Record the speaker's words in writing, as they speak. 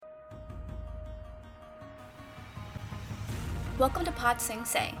Welcome to Pod Sing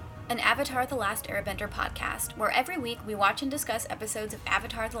Se, an Avatar The Last Airbender podcast, where every week we watch and discuss episodes of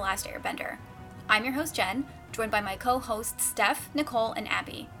Avatar The Last Airbender. I'm your host Jen, joined by my co-hosts Steph, Nicole, and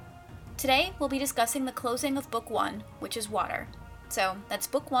Abby. Today, we'll be discussing the closing of Book 1, which is Water. So, that's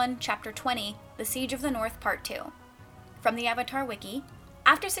Book 1, Chapter 20, The Siege of the North, Part 2. From the Avatar Wiki,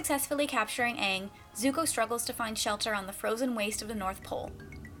 after successfully capturing Aang, Zuko struggles to find shelter on the frozen waste of the North Pole.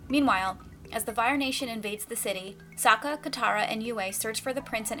 Meanwhile, as the Fire Nation invades the city, Sokka, Katara, and Yue search for the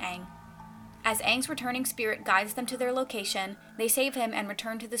prince and Aang. As Aang's returning spirit guides them to their location, they save him and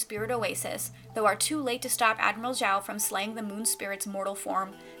return to the Spirit Oasis, though are too late to stop Admiral Zhao from slaying the Moon Spirit's mortal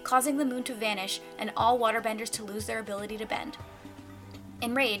form, causing the moon to vanish and all waterbenders to lose their ability to bend.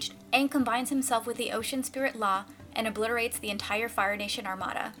 Enraged, Aang combines himself with the Ocean Spirit La and obliterates the entire Fire Nation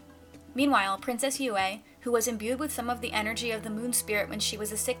armada. Meanwhile, Princess Yue, who was imbued with some of the energy of the Moon Spirit when she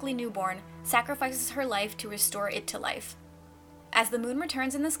was a sickly newborn, sacrifices her life to restore it to life. As the moon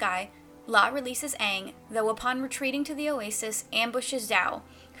returns in the sky, La releases Aang, though upon retreating to the oasis, ambushes Zhao,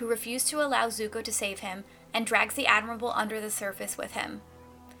 who refused to allow Zuko to save him, and drags the Admiral under the surface with him.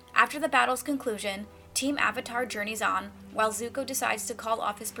 After the battle's conclusion, Team Avatar journeys on, while Zuko decides to call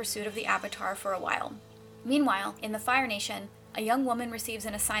off his pursuit of the Avatar for a while. Meanwhile, in the Fire Nation, a young woman receives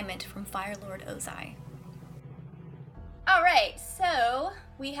an assignment from Fire Lord Ozai. Alright, so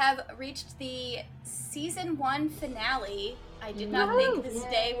we have reached the Season 1 finale. I did not think this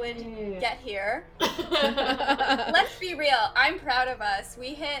day would get here. Let's be real, I'm proud of us.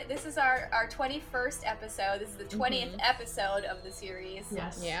 This is our 21st episode. This is the 20th episode of the series.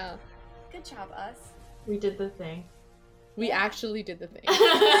 Yes. Yeah. Good job, us. We did the thing. We actually did the thing.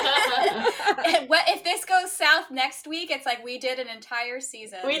 If this goes south next week, it's like we did an entire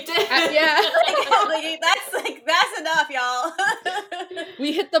season. We did. Yeah. That's enough, y'all.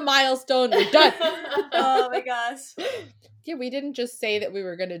 We hit the milestone. We're done. Oh my gosh. Yeah, we didn't just say that we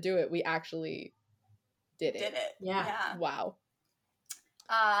were going to do it. We actually did it. Did it. Yeah. Wow.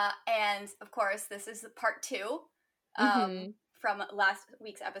 And of course, this is part 2 from last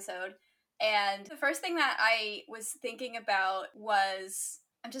week's episode. And the first thing that I was thinking about was,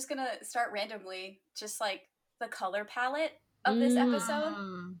 I'm just gonna start randomly, just like the color palette of this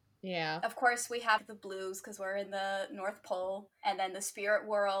episode. Yeah. Of course, we have the blues because we're in the North Pole, and then the spirit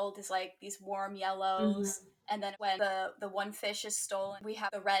world is like these warm yellows. And then when the one fish is stolen, we have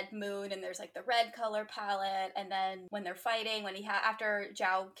the red moon, and there's like the red color palette. And then when they're fighting, after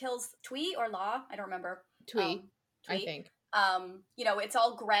Zhao kills Tui or La, I don't remember. Tui, I think. It's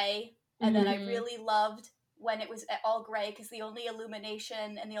all gray. And then I really loved when it was all gray because the only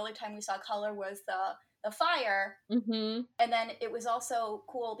illumination and the only time we saw color was the fire. And then it was also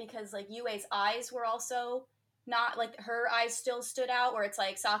cool because like Yue's eyes were also not like her eyes still stood out, where it's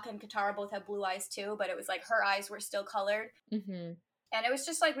like Sokka and Katara both have blue eyes too, but it was like her eyes were still colored. And it was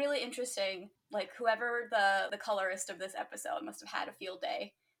just like really interesting. Like whoever the colorist of this episode must have had a field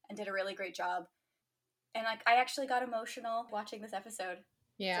day and did a really great job. And like I actually got emotional watching this episode.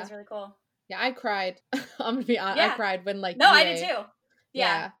 Yeah. It was really cool. Yeah, I cried. I'm gonna be honest. Yeah. I cried when like I did too.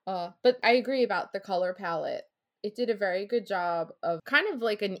 Yeah. But I agree about the color palette. It did a very good job of kind of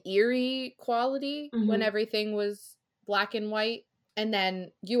like an eerie quality when everything was black and white. And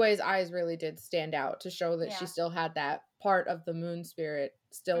then Yue's eyes really did stand out to show that she still had that part of the moon spirit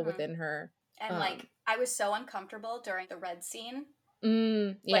still within her. And like I was so uncomfortable during the red scene.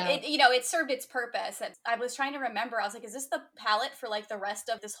 Yeah. But it served its purpose. I was trying to remember, I was like, is this the palette for like the rest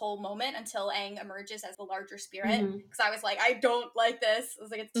of this whole moment until Aang emerges as the larger spirit? Because I was like, I don't like this. I was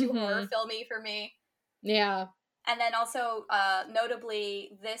like, it's too horror filmy for me. Yeah. And then also,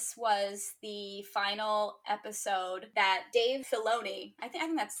 notably, this was the final episode that Dave Filoni, I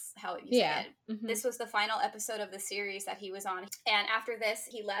think that's how you say it. This was the final episode of the series that he was on. And after this,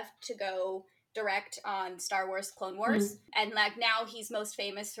 he left to go direct on Star Wars Clone Wars, and like now he's most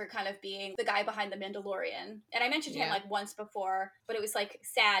famous for kind of being the guy behind The Mandalorian. And I mentioned him like once before, but it was like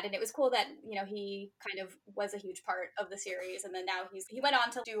sad, and it was cool that he kind of was a huge part of the series, and then now he went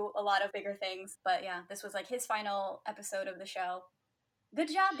on to do a lot of bigger things. But yeah, this was like his final episode of the show. Good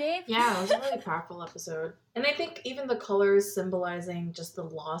job, Dave. Yeah, it was a really powerful episode. And I think even the colors symbolizing just the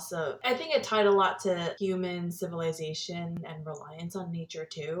loss of... I think it tied a lot to human civilization and reliance on nature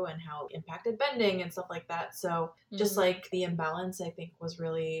too, and how it impacted bending and stuff like that. So just like the imbalance, I think, was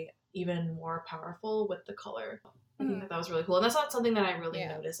really even more powerful with the color. I think that was really cool. And that's not something that I really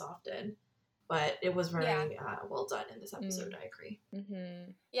notice often. But it was very well done in this episode, I agree.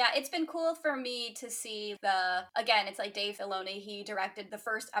 Yeah, it's been cool for me to see it's like Dave Filoni, he directed the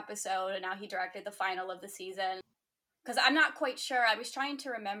first episode, and now he directed the final of the season. because I'm not quite sure. I was trying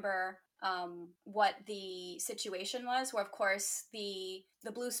to remember what the situation was, where of course the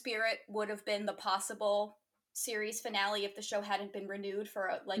Blue Spirit would have been the possible series finale if the show hadn't been renewed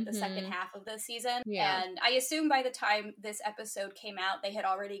for like the second half of the season. Yeah. And I assume by the time this episode came out, they had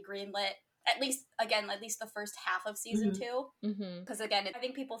already greenlit at least the first half of season 2. Because again, I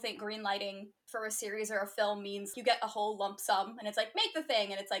think people think greenlighting for a series or a film means you get a whole lump sum and it's like, make the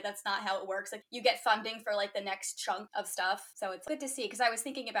thing, and it's like, that's not how it works. Like, you get funding for like the next chunk of stuff. So it's good to see, because I was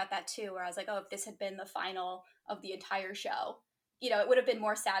thinking about that too, where I was like, oh, if this had been the final of the entire show, you know, it would have been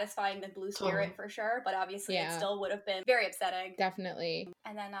more satisfying than Blue Spirit for sure, but obviously it still would have been very upsetting. Definitely.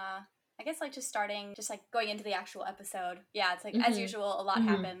 And then I guess like just going into the actual episode. Yeah, it's like as usual, a lot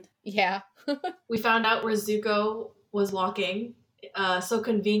happened. Yeah. We found out where Zuko was walking so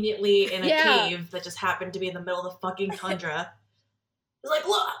conveniently in a cave that just happened to be in the middle of the fucking tundra. It's like,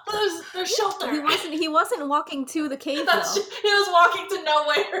 look, there's shelter. He wasn't walking to the cave, though. He was walking to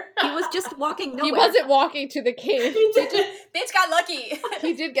nowhere. He was just walking nowhere. He wasn't walking to the cave. Bitch got lucky.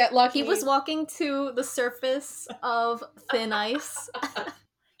 He did get lucky. He was walking to the surface of thin ice.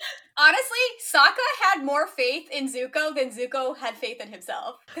 Honestly, Sokka had more faith in Zuko than Zuko had faith in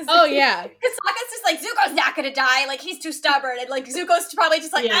himself. Oh, yeah. Because Sokka's just like, Zuko's not gonna die. Like, he's too stubborn. And, like, Zuko's probably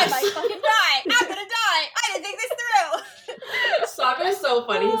just like, I might fucking die. I'm gonna die. I didn't think this through. Sokka's so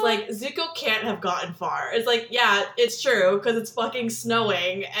funny. He's like, Zuko can't have gotten far. It's like, yeah, it's true, because it's fucking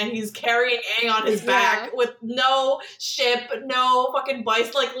snowing, and he's carrying Aang on his back with no ship, no fucking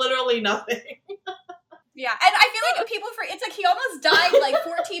bicycle, like, literally nothing. Yeah, and I feel like it's like he almost died like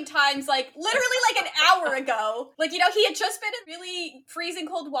 14 times, like literally like an hour ago. Like, you know, he had just been in really freezing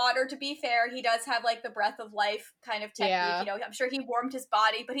cold water. To be fair, he does have like the breath of life kind of technique. Yeah. You know, I'm sure he warmed his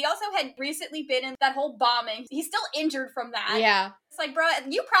body, but he also had recently been in that whole bombing. He's still injured from that. Yeah. It's like, bro,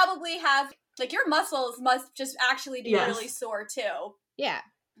 you probably have, like, your muscles must just actually be really sore too. Yeah.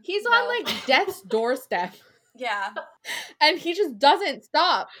 He's on like death's doorstep. Yeah. And he just doesn't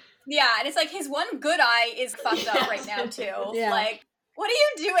stop. Yeah, and it's like his one good eye is fucked up right now too. Yeah. Like, what are you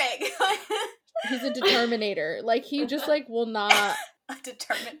doing? He's a determinator. Like, he just like will not. A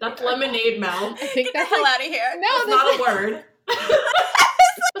determinator. That's lemonade mouth. I think Get that's the hell like, out of here. No, That's not a word. I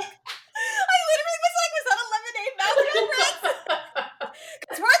literally was that a lemonade mouth reference?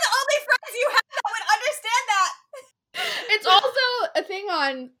 Because we're the only friends you have that would understand that. It's also a thing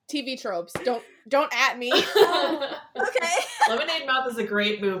on TV tropes. Don't at me. Okay. Lemonade Mouth is a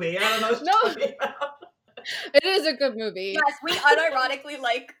great movie. I don't know what you're talking about. It is a good movie. Yes, we unironically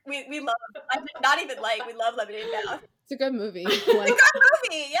we love, not even like, we love Lemonade Mouth. It's a good movie. It's a good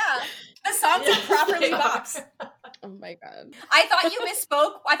movie, yeah. The songs are properly bops. Oh my god. I thought you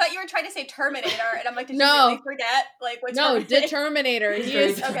misspoke. I thought you were trying to say Terminator, and I'm like, did you really forget? Like, what Determinator. He's He very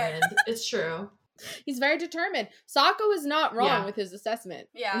is determined. It's true. He's very determined. Sokka is not wrong with his assessment.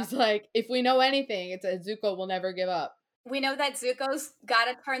 Yeah. He's like, if we know anything, it's that Zuko will never give up. We know that Zuko's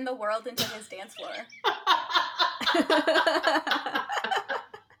gotta turn the world into his dance floor.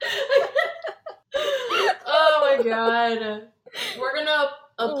 Oh my god. We're gonna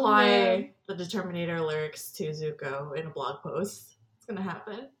apply the Determinator lyrics to Zuko in a blog post. It's gonna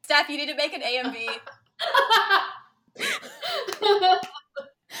happen. Steph, you need to make an AMV.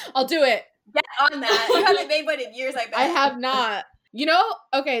 I'll do it. Get on that. You haven't made one in years, I bet. I have not. You know,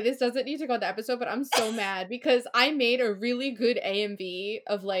 okay, this doesn't need to go in the episode, but I'm so mad because I made a really good AMV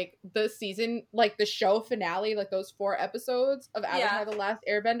of like the season, like the show finale, like those 4 episodes of Avatar The Last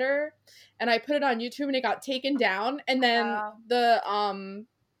Airbender, and I put it on YouTube and it got taken down, and then the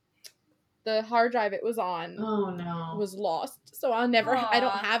hard drive it was on was lost, so I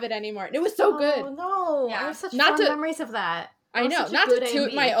don't have it anymore. And it was so good. Oh no. Yeah. I have such fond memories of that. I know, not to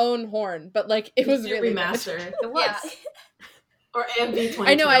toot my own horn, but like it was really remastered. good. It was. Yeah. Or AMV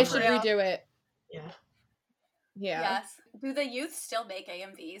 20. I know, I should redo it. Yeah. Yeah. Yes. Do the youth still make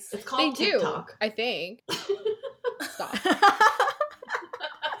AMVs? It's called TikTok. Do, I think. Stop.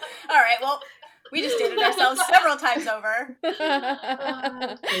 All right, well, we just dated ourselves several times over.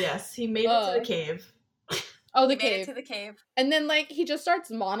 Yes, he made it to the cave. Oh, the Made cave. it to the cave. And then, like, he just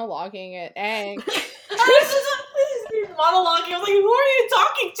starts monologuing it. Aang. He's monologuing. I was like, who are you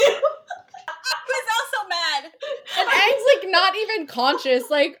talking to? I was also mad. And Aang's, like, not even conscious.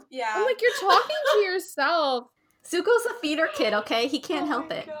 Like, Yeah. I'm like, you're talking to yourself. Zuko's a feeder kid, okay? He can't help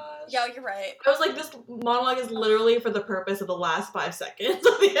it. Yo, you're right. I was like, this monologue is literally for the purpose of the last 5 seconds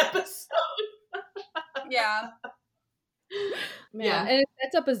of the episode. Yeah. Man. Yeah. And it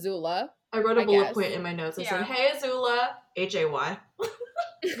sets up Azula. I wrote a I bullet guess. point in my notes. I Yeah. said, hey, Azula, Hay.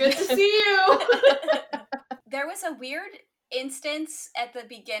 Good to see you. There was a weird instance at the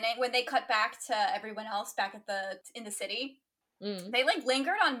beginning when they cut back to everyone else back in the city. They like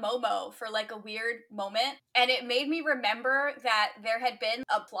lingered on Momo for like a weird moment, and it made me remember that there had been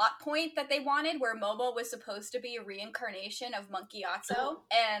a plot point that they wanted where Momo was supposed to be a reincarnation of Monkey Otso,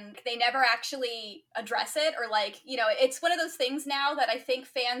 and they never actually address it, or like, you know, it's one of those things now that I think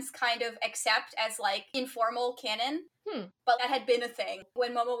fans kind of accept as like informal canon. But that had been a thing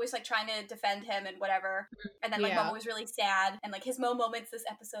when Momo was like trying to defend him and whatever, and then like Momo was really sad, and like his Mo moments this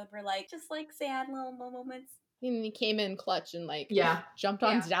episode were like just like sad little Mo moments. And he came in clutch and like jumped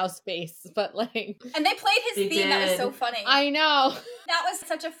on Zhao's face, but like, and they played his theme. That was so funny. I know, that was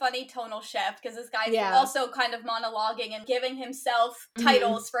such a funny tonal shift because this guy's also kind of monologuing and giving himself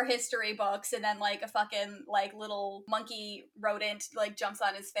titles for history books, and then like a fucking like little monkey rodent like jumps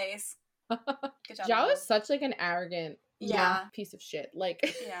on his face. Good job, Zhao is such like an arrogant piece of shit.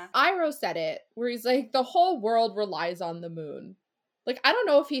 Like Iroh said it where he's like, the whole world relies on the moon. Like, I don't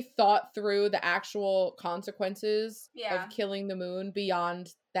know if he thought through the actual consequences of killing the moon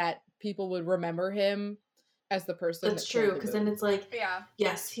beyond that people would remember him as the person. That's true, because then it's like,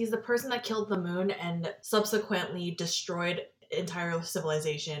 yes, he's the person that killed the moon and subsequently destroyed entire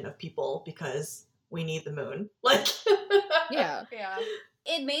civilization of people because we need the moon. Like, yeah.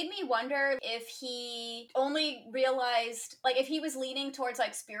 It made me wonder if he only realized, like, if he was leaning towards,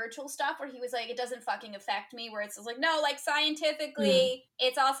 like, spiritual stuff, where he was like, it doesn't fucking affect me, where it's like, no, like, scientifically,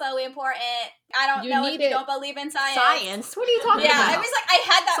 it's also important. I don't know if you don't believe in science. Science? What are you talking about? Yeah, I was like, I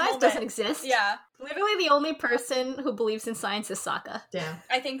had that Science moment. doesn't exist. Yeah. Literally the only person who believes in science is Sokka. Damn.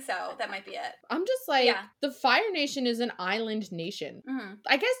 I think so. That might be it. I'm just like, the Fire Nation is an island nation.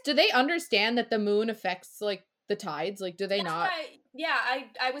 I guess, do they understand that the moon affects, like, the tides? Like, do they not?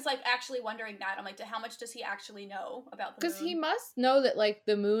 I was like actually wondering that. I'm like, how much does he actually know about the moon? Because he must know that like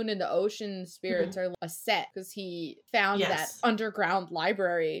the moon and the ocean spirits are a set, because he found that underground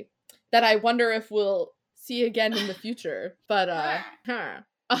library that I wonder if we'll see again in the future. But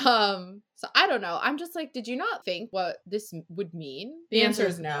so I don't know. I'm just like, did you not think what this would mean? The answer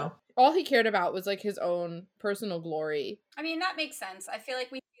is no. All he cared about was like his own personal glory. I mean, that makes sense. I feel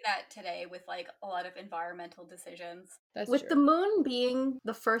like we see that today with like a lot of environmental decisions. That's with true. The moon being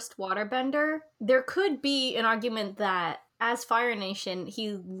the first waterbender, there could be an argument that as Fire Nation,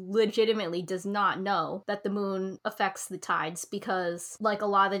 he legitimately does not know that the moon affects the tides, because, like, a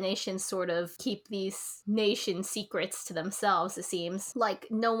lot of the nations sort of keep these nation secrets to themselves, it seems. Like,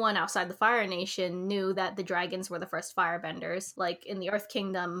 no one outside the Fire Nation knew that the dragons were the first firebenders. Like, in the Earth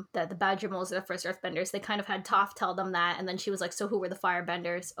Kingdom, that the Badgermoles are the first earthbenders. They kind of had Toph tell them that, and then she was like, so who were the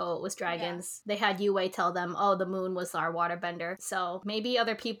firebenders? Oh, it was dragons. They had Yue tell them, oh, the moon was our waterbender. So maybe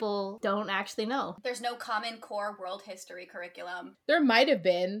other people don't actually know. There's no common core world history curriculum. There might have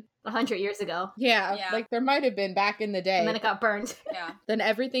been 100 years ago. Yeah, like there might have been back in the day. And then it got burned. Yeah. Then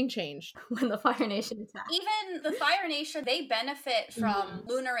everything changed. When the Fire Nation attacked. Even the Fire Nation, they benefit from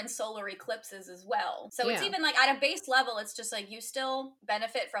lunar and solar eclipses as well. So it's even like at a base level, it's just like you still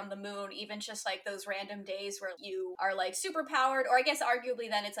benefit from the moon, even just like those random days where you are like super powered, or I guess arguably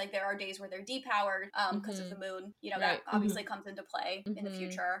then it's like there are days where they're depowered because of the moon. You know, that obviously comes into play in the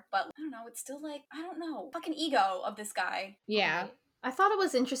future. But I don't know, it's still like, I don't know, fucking ego of this guy. Yeah. I thought it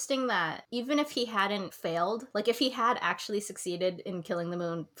was interesting that even if he hadn't failed, like if he had actually succeeded in killing the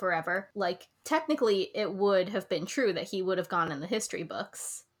moon forever, like technically it would have been true that he would have gone in the history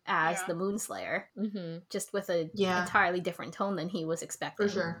books as the Moonslayer, just with a entirely different tone than he was expecting.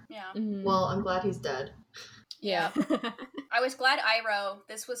 For sure. Yeah. Well, I'm glad he's dead. Yeah. I was glad Iroh,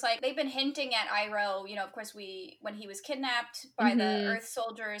 this was like, they've been hinting at Iroh, you know, of course when he was kidnapped by the Earth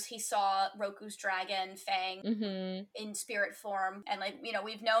soldiers, he saw Roku's dragon, Fang, in spirit form. And like, you know,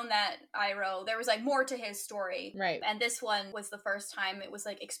 we've known that Iroh, there was like more to his story. Right. And this one was the first time it was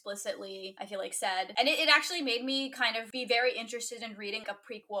like explicitly, I feel like, said. And it actually made me kind of be very interested in reading a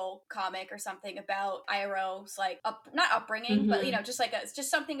prequel comic or something about Iroh's like, not upbringing, but you know, just like just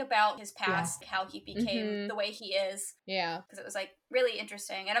something about his past, how he became the way he is. Yeah. Because it was like really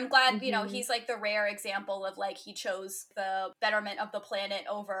interesting, and I'm glad you know he's like the rare example of like he chose the betterment of the planet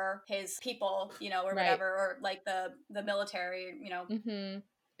over his people, you know, or whatever, or like the military, you know.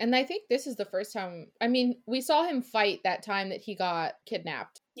 And I think this is the first time, I mean, we saw him fight that time that he got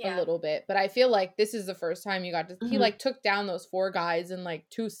kidnapped a little bit, but I feel like this is the first time you got to, he like took down those 4 guys in like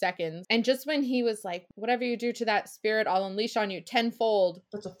 2 seconds. And just when he was like, whatever you do to that spirit, I'll unleash on you tenfold.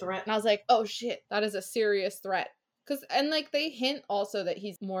 That's a threat. And I was like, oh shit, that is a serious threat. And like they hint also that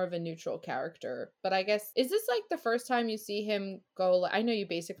he's more of a neutral character, but I guess, is this like the first time you see him go, I know you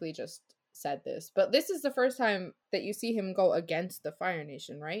basically just said this, but this is the first time that you see him go against the Fire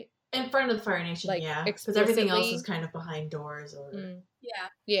Nation, right? In front of the Fire Nation, Like, yeah. Because everything else is explicitly. kind of behind doors or... Yeah.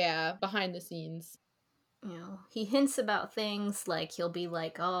 Yeah, behind the scenes. You know, he hints about things like he'll be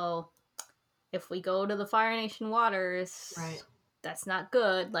like, "Oh, if we go to the Fire Nation waters, Right. that's not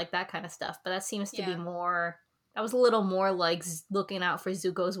good," like that kind of stuff. But that seems to be Yeah. more. That was a little more like looking out for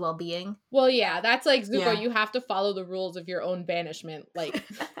Zuko's well-being. Well, yeah, that's like Zuko. Yeah. You have to follow the rules of your own banishment. Like,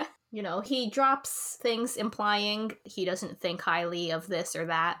 You know, he drops things implying he doesn't think highly of this or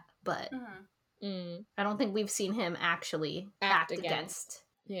that, but Mhm. I don't think we've seen him actually act against.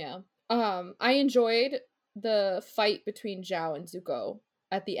 Yeah. I enjoyed the fight between Zhao and Zuko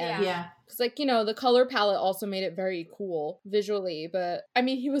at the end. Yeah. Because, like, you know, the color palette also made it very cool visually. But, I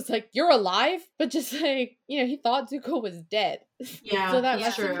mean, he was like, "You're alive?" But just like, you know, he thought Zuko was dead. Yeah, So that that's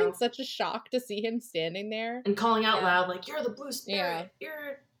must have true. been such a shock to see him standing there. And calling out Yeah. loud, like, "You're the blue spirit. Yeah.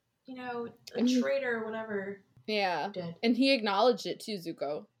 You're, you know, a And he- traitor," whatever. Yeah. Did. And he acknowledged it too,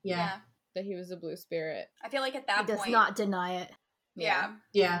 Zuko, Yeah. that he was a blue spirit. I feel like at He that does point, not deny it. yeah,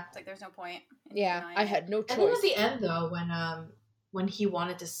 Yeah. it's like there's no point. in Yeah, denying I it. had no And then at choice. the end, though, when he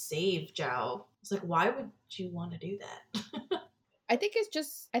wanted to save Zhao, it's like, why would you want to do that? I think it's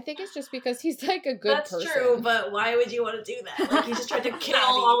just because he's like a good That's person. true, but why would you want to do that? Like, he just tried to kill Abby.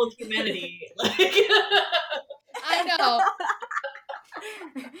 all of humanity. Like, I know.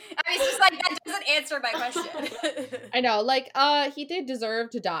 I mean, it's just like that doesn't answer my question. I know. Like, he did deserve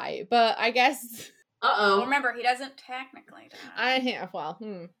to die, but I guess Well, uh-oh. remember, he doesn't technically die.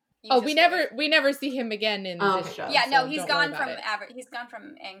 Oh, we never see him again in Oh, this okay. show. Yeah, no, so he's don't gone worry from about it. He's gone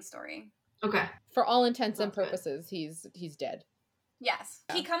from Aang's story. Okay. For all intents and That's good. purposes, he's dead. Yes,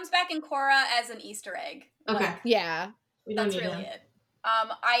 Yeah. he comes back in Korra as an Easter egg. Okay. Like, Yeah. We don't that's need really him. it.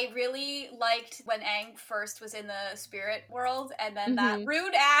 I really liked when Aang first was in the spirit world, and then that Mhm.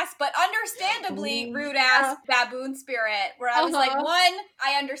 rude ass, but understandably Oh, rude yeah. ass baboon spirit, where I was like, Uh-huh. one,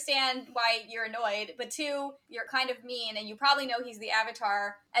 I understand why you're annoyed, but two, you're kind of mean, and you probably know he's the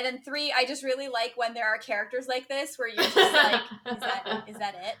Avatar, and then three, I just really like when there are characters like this, where you're just like, is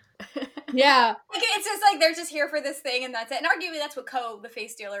that it? Yeah. Like, it's just like they're just here for this thing, and that's it. And arguably, that's what Ko, the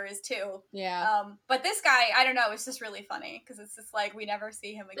face stealer, is too. Yeah. But this guy, I don't know, it's just really funny because it's just like we never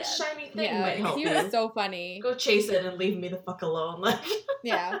see him again. This shiny thing Yeah. might help He you. was so funny. Go chase it and leave me the fuck alone. Like,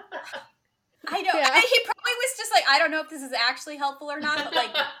 Yeah. I know. Yeah. And he probably was just like, I don't know if this is actually helpful or not, but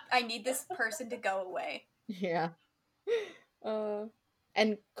like, I need this person to go away. Yeah.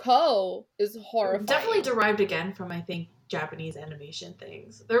 And Ko is horrifying. definitely derived again from, I think, Japanese animation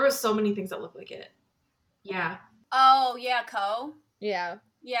things. There were so many things that looked like it. Yeah. Oh yeah, Ko. Yeah.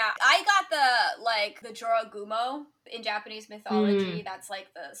 Yeah, I got the Jorogumo in Japanese mythology. That's like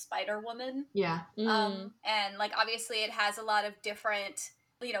the Spider Woman. Yeah. Mm. And like obviously it has a lot of different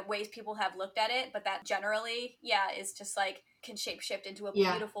ways people have looked at it, but that generally is just like can shapeshift into a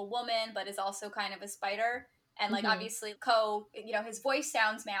Yeah. beautiful woman, but is also kind of a spider. And like Mhm. obviously Ko, his voice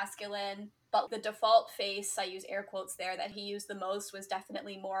sounds masculine, but the default face, I use air quotes there, that he used the most was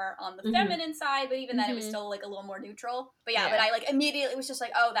definitely more on the Mhm. feminine side, but even then it was Mhm. still like a little more neutral. But yeah, Yeah. but I like immediately was just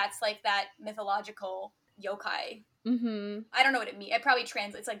like, oh, that's like that mythological yokai. Mm-hmm. I don't know what it means. It probably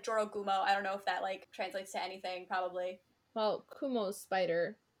translates like Jorogumo. I don't know if that like translates to anything, probably. Well, Kumo's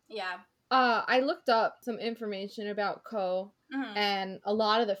spider. Yeah. I looked up some information about Ko, Mhm. and a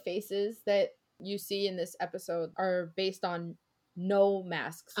lot of the faces that you see in this episode are based on No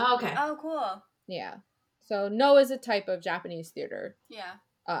masks. Oh, okay. Oh, cool. Yeah. So No is a type of Japanese theater. Yeah.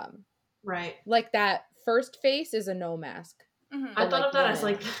 Right. Like that first face is a No mask. hmm I But, thought like, of that as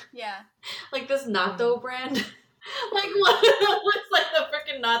woman. like Yeah. like this natto brand. Like what looks like the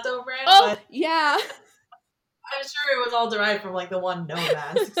freaking natto brand, Oh, but yeah. I'm sure it was all derived from like the one no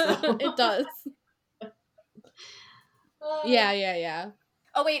mask. So. It does. Yeah.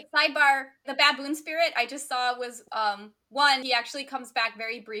 Oh wait, sidebar. The baboon spirit I just saw was one. He actually comes back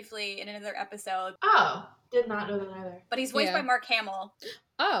very briefly in another episode, Oh, did not know that either. but he's voiced Yeah. by Mark Hamill.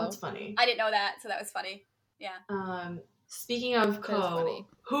 Oh. That's funny. I didn't know that, so that was funny. Yeah. Speaking of That is Ko, funny.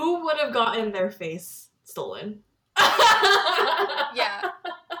 who would have gotten their face stolen? Yeah.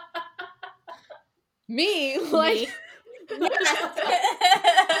 Me? Like,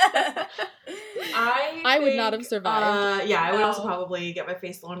 I would not have survived. Yeah, I would also No. probably get my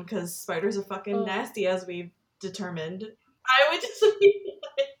face stolen because spiders are fucking Oh. nasty, as we've determined. I would just be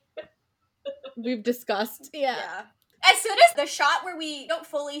like, We've discussed. Yeah. As soon as the shot where we don't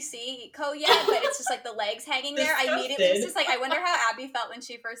fully see Ko yet, but it's just like the legs hanging there, I immediately was Disgusted. just like, I wonder how Abby felt when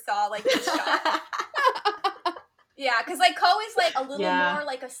she first saw like this shot. Yeah, because like Ko is like a little Yeah. more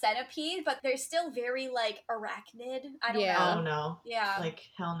like a centipede, but they're still very like arachnid. I don't Yeah. oh know. no. Yeah. Like,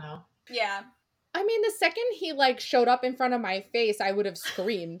 hell no. Yeah. I mean, the second he like showed up in front of my face, I would have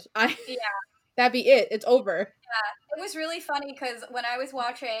screamed. Yeah. That'd be it. It's over. Yeah, it was really funny because when I was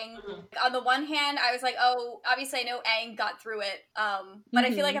watching, Mhm. on the one hand, I was like, oh, obviously I know Aang got through it, but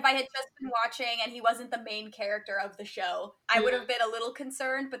I feel like if I had just been watching and he wasn't the main character of the show, I would have been a little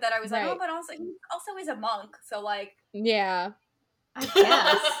concerned, but then I was like, Right. oh, but also he also is a monk, so like, Yeah. I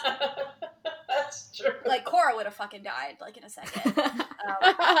guess. That's true. like Korra would have fucking died like in a second.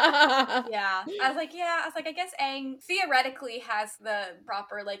 Yeah, I was like, I guess Aang theoretically has the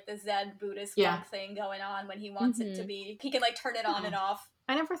proper like the Zen Buddhist monk thing going on when he wants it to be. He can like turn it on and off.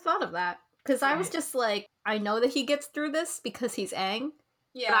 I never thought of that. Because I was Right. just like, I know that he gets through this because he's Aang.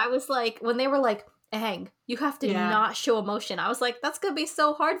 Yeah, But I was like, when they were like, Aang, you have to not show emotion. I was like, that's gonna be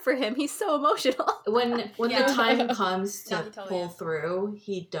so hard for him. He's so emotional. When Yeah. the time comes to No, he totally pull is. through,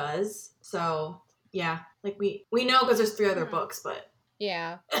 he does. So yeah, like we know because there's 3 other Mhm. books, but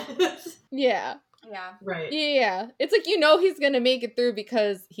Yeah. Yeah. yeah, right. Yeah. It's like, you know, he's gonna make it through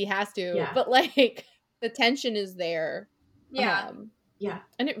because he has to. Yeah. But like, the tension is there. yeah, Yeah.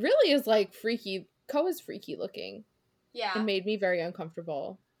 And it really is like freaky. Ko is freaky looking. yeah. It made me very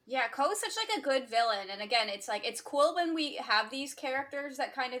uncomfortable. Yeah, Ko is such like a good villain, and again, it's like it's cool when we have these characters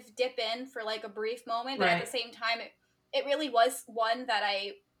that kind of dip in for like a brief moment, but at the same time, it really was one that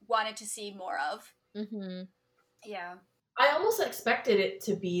I wanted to see more of. Mm-hmm. Yeah, I almost expected it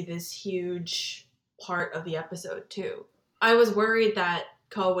to be this huge part of the episode too. I was worried that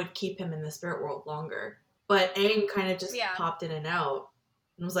Ko would keep him in the spirit world longer, but Aang kind of just popped in and out,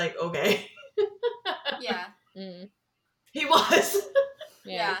 and was like, okay. yeah, He was.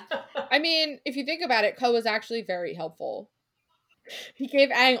 yeah. I mean, if you think about it, Ko was actually very helpful. He gave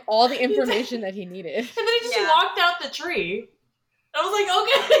Aang all the information that he needed. And then he just walked out the tree. I was like,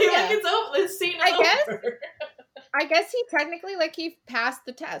 okay, like it's over. This scene is over. I guess he technically, like, he passed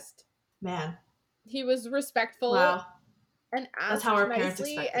the test. Man. He was respectful and asked how our parents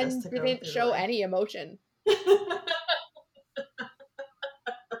nicely expected us and to go didn't through show life. any emotion.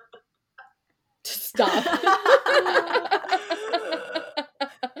 Stop.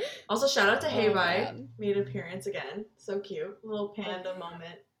 Also, shout out to Heibai. man. Made an appearance again. So cute. Little panda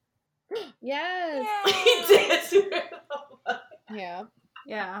moment. Yes. He danced. Yeah.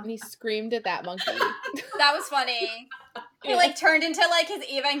 Yeah. And he screamed at that monkey. That was funny. He like turned into like his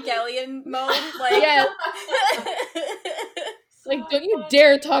Evangelion mode. Like, Yeah. Like, don't you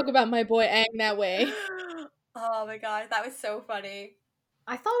dare talk about my boy Aang that way. Oh my god, that was so funny.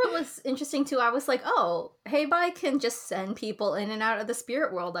 I thought it was interesting too. I was like, oh, Heibai can just send people in and out of the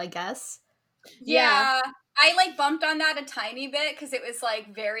spirit world, I guess. Yeah. I like bumped on that a tiny bit because it was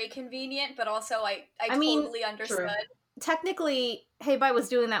like very convenient, but also I totally understood. True. Technically, Heibai was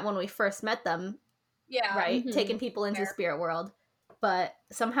doing that when we first met them, Yeah. right? Mhm. Taking people into the Fair. spirit world. But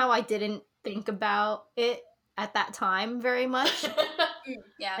somehow I didn't think about it at that time very much.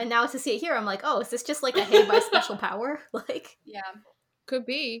 Yeah. And now to see it here, I'm like, oh, is this just like a Heibai special power? Like, Yeah. Could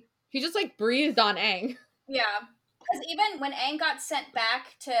be. He just, like, breathed on Aang. Yeah. Because even when Aang got sent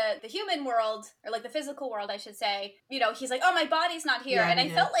back to the human world, or like the physical world, I should say, you know, he's like, oh, my body's not here. Yeah, and I he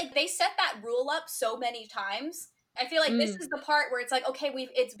felt like they set that rule up so many times. I feel like this is the part where it's like, okay,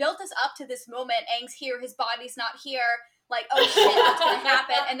 it's built us up to this moment. Aang's here, his body's not here. Like, oh shit, what's gonna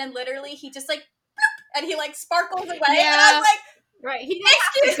happen? And then literally he just like, bloop, and he like sparkles away. And I was like, right, he didn't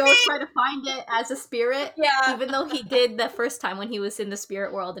have to go try to find it as a spirit. yeah. Even though he did the first time when he was in the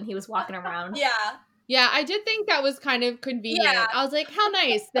spirit world and he was walking around. Yeah. Yeah, I did think that was kind of convenient. Yeah. I was like, how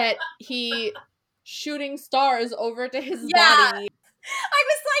nice that he shooting stars over to his Yeah. body. I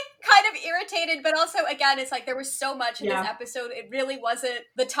was like kind of irritated, but also again, it's like there was so much in Yeah. this episode. It really wasn't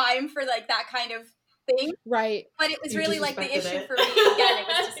the time for like that kind of thing. Right. But it was You really like the disrespected issue it. for me. Again, it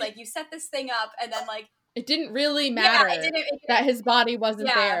was just like you set this thing up and then like It didn't really matter it didn't that his body wasn't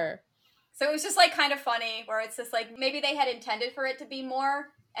Yeah. there. so it was just like kind of funny where it's just like maybe they had intended for it to be more.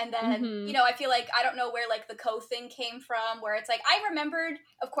 And then, Mhm. you know, I feel like I don't know where like the Ko thing came from, where it's like I remembered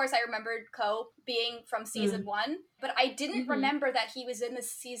Ko being from season 1, but I didn't Mhm. remember that he was in the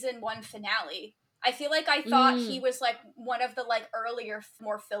season 1 finale. I feel like I thought Mm. he was like one of the like earlier,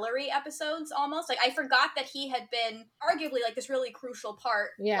 more fillery episodes almost. Like I forgot that he had been arguably like this really crucial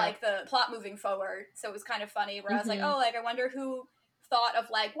part, Yeah. like the plot moving forward. So it was kind of funny where I was like, Mhm. oh, like I wonder who thought of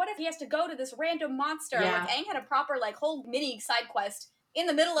like, what if he has to go to this random monster? Yeah. Like Aang had a proper like whole mini side quest in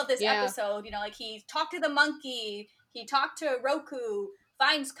the middle of this Yeah. episode. You know, like he talked to the monkey, he talked to Roku,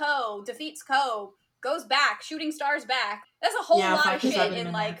 finds Ko, defeats Ko, goes back, shooting stars back. That's a whole lot 5 of to shit 7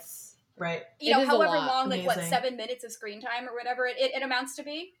 in like, minutes. Right. you know, It is a however lot. long, like what, Amazing. 7 minutes of screen time or whatever it amounts to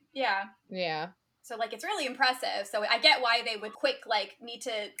be. Yeah. Yeah. So, like, it's really impressive. So I get why they would quick, like, need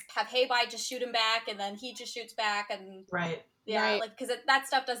to have Heibai just shoot him back, and then he just shoots back, and... Right. Yeah, Right. like, because that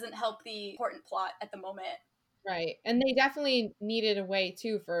stuff doesn't help the important plot at the moment. Right. And they definitely needed a way,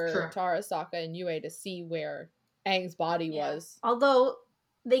 too, for Sure. Tara, Sokka, and Yue to see where Aang's body Yeah. was. Although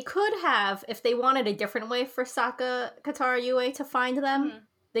they could have, if they wanted a different way for Sokka, Katara, Yue to find them, Mhm.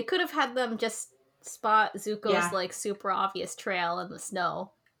 they could have had them just spot Zuko's Yeah. like super obvious trail in the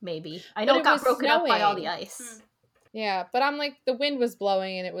snow. Maybe. I But know it it got was broken up by all the snowing. ice. Yeah, but I'm like, the wind was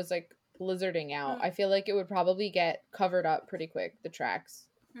blowing and it was like blizzarding out. Mm. I feel like it would probably get covered up pretty quick, the tracks.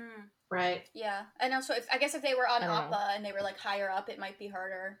 Hmm. Right. Yeah, and also, I guess if they were on I don't know. Appa and they were, like, higher up, it might be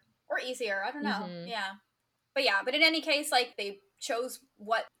harder. Or easier, I don't know. Mhm. Yeah. But in any case, like, they chose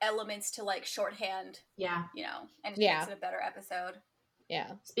what elements to, like, shorthand, Yeah. you know, and it Yeah. makes it a better episode.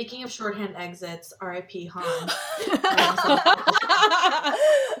 Yeah. Speaking of shorthand exits, R.I.P. Han.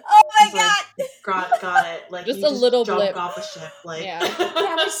 Oh my He's like, god! got it. Like, Just he a little jumped blip. off a ship. Like, Yeah.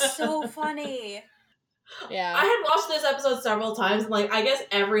 That was so funny. Yeah. I had watched this episode several times, and like, I guess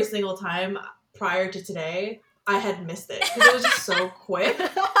every single time prior to today, I had missed it because it was just so quick. And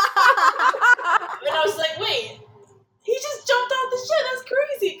I was like, wait, he just jumped off the ship. That's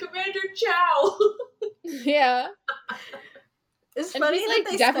crazy, Commander Chow. Yeah. It's And funny he's, that like,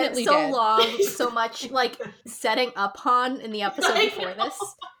 they spent definitely so dead. long, so much, like, setting up Han in the episode I before know.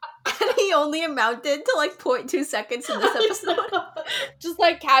 this. And he only amounted to, like, 0.2 seconds in this episode. Just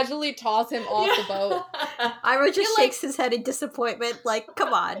like casually toss him off the boat. Ira just like- shakes his head in disappointment, like,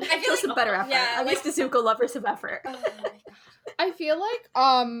 come on. I feel Show some like- better effort. yeah, At least the Zuko lovers have effort. Oh my god. I feel like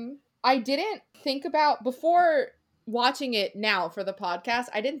I didn't think about before watching it now for the podcast,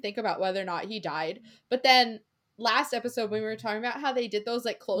 I didn't think about whether or not he died. But then last episode when we were talking about how they did those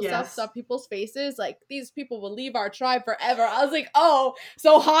like close-ups Yes. of people's faces, like these people will leave our tribe forever. I was like, oh,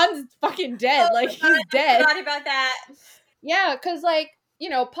 so Han's fucking dead. Oh like my God, he's dead. I forgot about that. Yeah, because like, you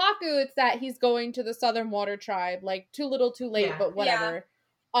know, Paku, it's that he's going to the Southern Water Tribe, like too little too late, Yeah. but whatever.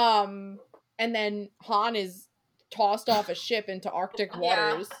 And then Han is tossed off a ship into Arctic Yeah.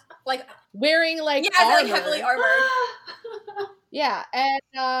 waters. Like, Wearing like yeah, armor. like heavily armored. Yeah, and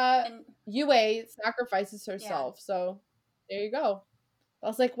And Yue sacrifices herself. So there you go. I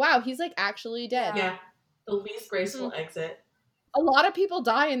was like, wow, he's like actually dead. Yeah, the least graceful Mm-hmm. exit. A lot of people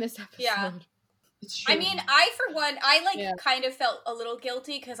die in this episode. Yeah. It's true. I mean, I for one, I like Yeah. kind of felt a little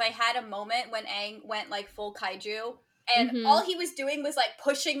guilty because I had a moment when Aang went like full kaiju, and Mhm. all he was doing was like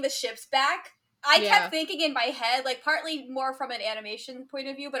pushing the ships back. I Yeah. kept thinking in my head, like partly more from an animation point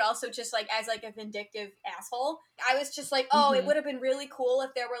of view, but also just like as like a vindictive asshole. I was just like, oh, it Mhm. would have been really cool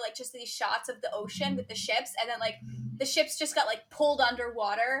if there were like just these shots of the ocean with the ships, and then like the ships just got like pulled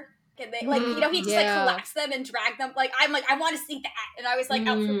underwater. And they like, you know, he just Yeah. like collapsed them and dragged them. Like, I'm like, I want to see that. And I was like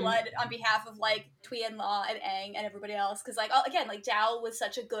out for Mm. blood on behalf of like Tien Law and Aang and everybody else. Cause like, oh, again, like Zhao was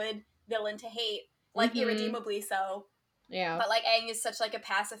such a good villain to hate, like Mhm. irredeemably so. Yeah. But like Aang is such like a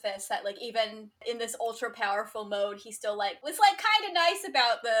pacifist that like even in this ultra powerful mode, he still like was like kind of nice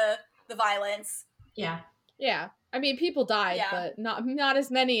about the violence. yeah. Yeah. I mean, people died, Yeah. but not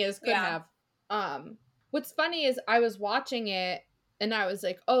as many as could Yeah. have. What's funny is I was watching it and I was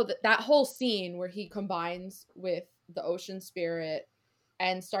like, oh, that whole scene where he combines with the ocean spirit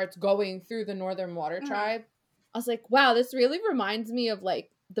and starts going through the Northern Water Mhm. Tribe. I was like, wow, this really reminds me of like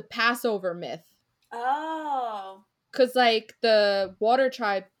the Passover myth. Oh. Cause like the Water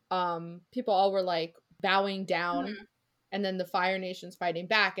Tribe, people all were like bowing down, Mhm. and then the Fire Nation's fighting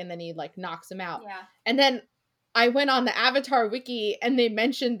back, and then he like knocks him out. Yeah. And then I went on the Avatar wiki, and they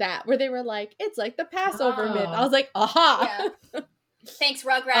mentioned that where they were like, it's like the Passover myth. I Oh. was like, aha. Yeah. Thanks,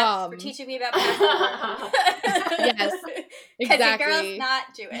 Rugrats, for teaching me about Passover. Yes, Because your exactly. girl's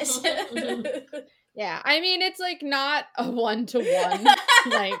not Jewish. Yeah, I mean, it's like not a 1-to-1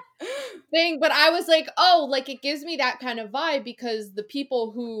 like thing, but I was like, oh, like it gives me that kind of vibe because the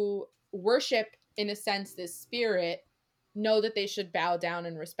people who worship, in a sense, this spirit know that they should bow down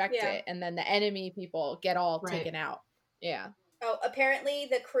and respect Yeah. it, and then the enemy people get all Right. taken out. Yeah. Oh, apparently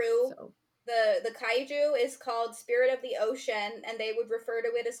the crew, So the kaiju is called Spirit of the Ocean, and they would refer to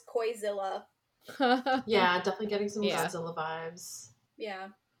it as Koizilla. Yeah, definitely getting some Yeah. Godzilla vibes. Yeah.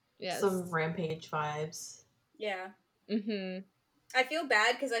 Yes. Some Rampage vibes. Yeah. Mm-hmm. I feel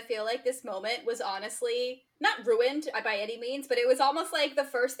bad because I feel like this moment was honestly not ruined by any means, but it was almost like the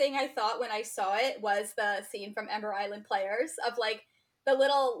first thing I thought when I saw it was the scene from Ember Island Players of like the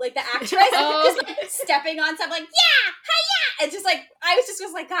little, like the actress Oh. just like stepping on something like, yeah, hi-ya! And just like, I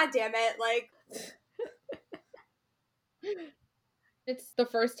was like, God damn it. Like, It's the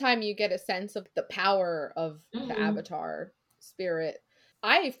first time you get a sense of the power of the Mhm. Avatar spirit.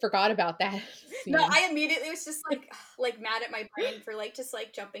 I forgot about that scene. No, I immediately was just like mad at my brain for like just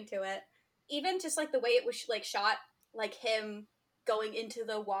like jumping to it. Even just like the way it was like shot, like him going into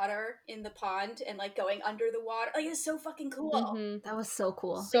the water in the pond and like going under the water, like it's so fucking cool. Mm-hmm. That was so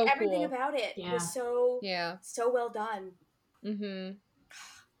cool. So like, everything cool. about it Yeah. was so Yeah. so well done. Mm-hmm.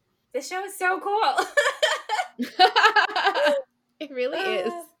 This show is so cool. It really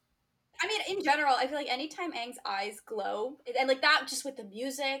is. I mean, in general, I feel like anytime Aang's eyes glow, and like that, just with the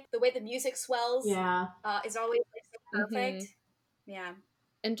music, the way the music swells, Yeah. is always like so perfect. Yeah.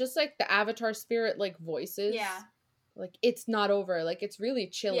 And just like the Avatar spirit, like voices. Yeah. Like it's not over. Like it's really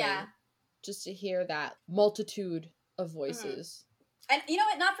chilling. Yeah. Just to hear that multitude of voices. And you know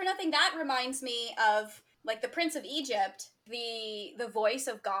what? Not for nothing, that reminds me of like the Prince of Egypt. The voice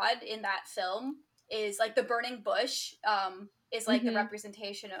of God in that film is like the burning bush. Is like the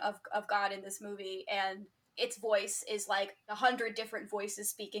representation of God in this movie, and its voice is like 100 different voices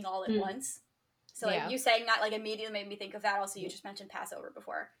speaking all at once. So like you saying that like immediately made me think of that. Also, you just mentioned Passover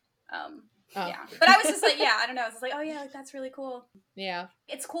before. Yeah, but I was just like, yeah, I don't know. I was like, oh yeah, like that's really cool. Yeah,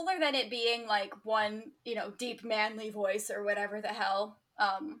 it's cooler than it being like one, you know, deep manly voice or whatever the hell.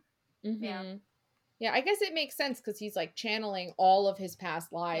 Yeah, I guess it makes sense because he's like channeling all of his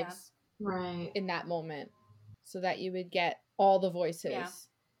past lives right in that moment, so that you would get all the voices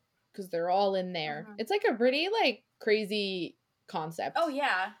because they're all in there. It's like a pretty like crazy concept. Oh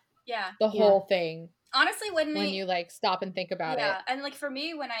yeah, the whole thing. Honestly, when you like stop and think about it, and like for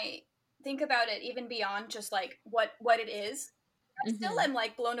me, when I think about it, even beyond just like what it is, I still am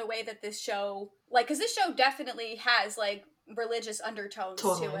like blown away that this show, like, because this show definitely has like religious undertones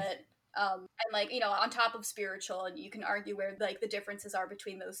to it. And like, you know, on top of spiritual, and you can argue where like the differences are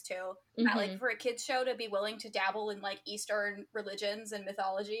between those two. Like for a kids show to be willing to dabble in like Eastern religions and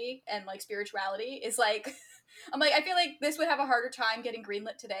mythology and like spirituality is like, I'm like, I feel like this would have a harder time getting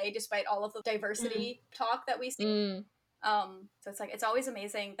greenlit today, despite all of the diversity talk that we see. So it's like, it's always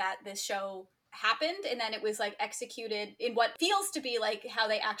amazing that this show happened and then it was like executed in what feels to be like how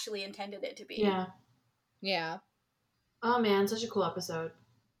they actually intended it to be. Yeah. Oh man, such a cool episode.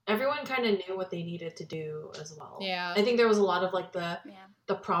 Everyone kind of knew what they needed to do as well. Yeah. I think there was a lot of like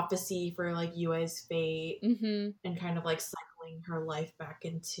the prophecy for like Yue's fate and kind of like cycling her life back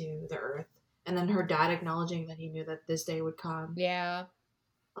into the earth. And then her dad acknowledging that he knew that this day would come. Yeah.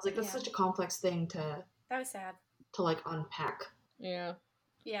 I was like, that's such a complex thing to... That was sad. To like unpack. Yeah.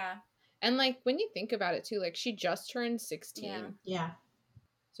 Yeah. And like when you think about it too, like she just turned 16. Yeah.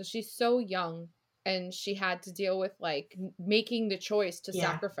 So she's so young. And she had to deal with, like, making the choice to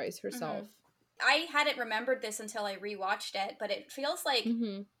sacrifice herself. I hadn't remembered this until I rewatched it, but it feels like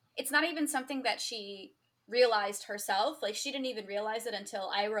it's not even something that she realized herself. Like, she didn't even realize it until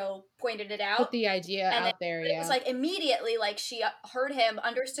Iroh pointed it out. Put the idea out there, It was, like, immediately, like, she heard him,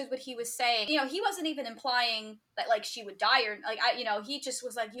 understood what he was saying. You know, he wasn't even implying that, like, she would die or, like, you know, he just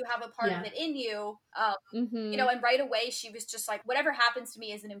was like, you have a part of it in you. You know, and right away she was just like, whatever happens to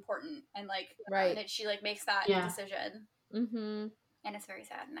me isn't important. And, like, and she, like, makes that decision. And it's very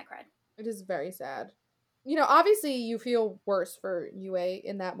sad, and I cried. It is very sad. You know, obviously you feel worse for Yue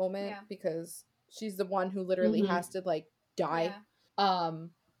in that moment because she's the one who literally has to, like, die.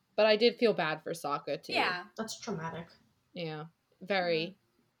 But I did feel bad for Sokka, too. Yeah. That's traumatic. Yeah. Very.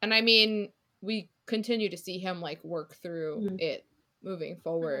 And I mean, we continue to see him, like, work through it moving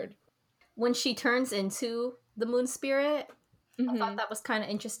forward. When she turns into the moon spirit, I thought that was kind of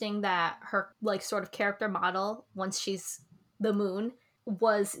interesting that her, like, sort of character model, once she's the moon,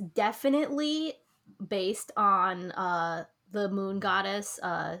 was definitely based on the moon goddess,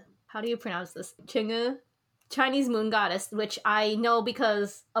 how do you pronounce this? Chang'e? Chinese moon goddess, which I know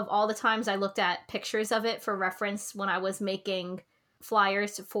because of all the times I looked at pictures of it for reference when I was making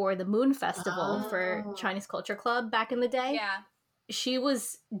flyers for the Moon Festival for Chinese Culture Club back in the day. Yeah. She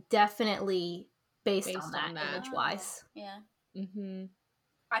was definitely based on that image-wise. Yeah. Mm-hmm.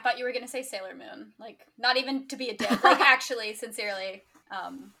 I thought you were going to say Sailor Moon. Like, not even to be a dick. Like, actually, sincerely.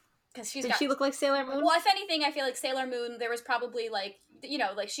 Because Did she look like Sailor Moon? Well, if anything, I feel like Sailor Moon, there was probably, like, you know,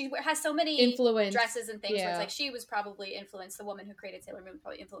 like, she has so many influence dresses and things where it's like, she was probably influenced, the woman who created Sailor Moon was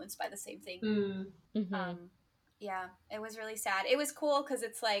probably influenced by the same thing. Yeah, it was really sad. It was cool because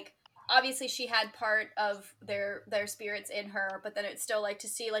it's like, obviously she had part of their spirits in her, but then it's still like to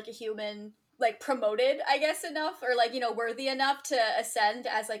see like a human like promoted, I guess, enough, or like, you know, worthy enough to ascend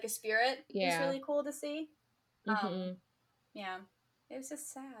as like a spirit. It was really cool to see. Yeah, it was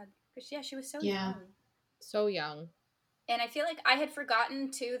just sad because she was so young. So young. And I feel like I had forgotten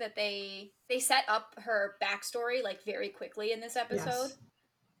too that they set up her backstory like very quickly in this episode.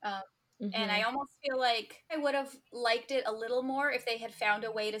 And I almost feel like I would have liked it a little more if they had found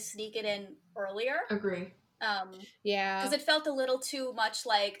a way to sneak it in earlier. Agree. Yeah. Because it felt a little too much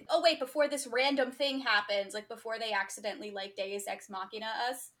like, oh wait, before this random thing happens, like before they accidentally like Deus Ex Machina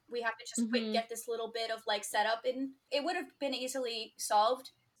us, we have to just quick get this little bit of like setup, and it would have been easily solved.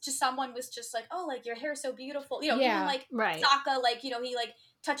 Just someone was just like, oh, like your hair is so beautiful, you know, even like Sokka, like, you know, he like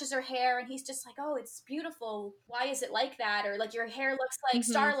touches her hair and he's just like, oh, it's beautiful, why is it like that? Or like your hair looks like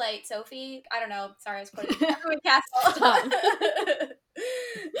starlight, Sophie. I don't know, sorry, I was quoting Castle.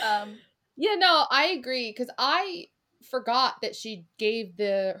 Yeah, no, I agree, because I forgot that she gave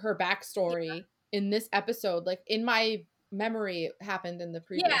her backstory in this episode. Like, in my memory, it happened in the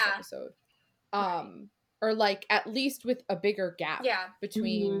previous episode. Or, like, at least with a bigger gap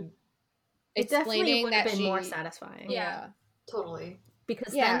between it definitely explaining would have that been more satisfying. Yeah. Totally.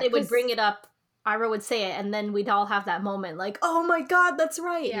 Because then they would bring it up, Iroh would say it, and then we'd all have that moment, like, oh my god, that's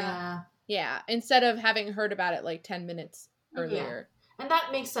right! Yeah, instead of having heard about it, like, 10 minutes earlier. And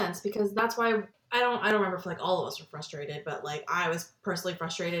that makes sense, because that's why I don't remember if like all of us were frustrated, but like I was personally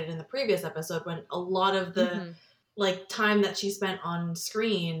frustrated in the previous episode when a lot of the like time that she spent on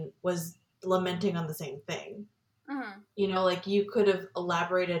screen was lamenting on the same thing. You know, like you could have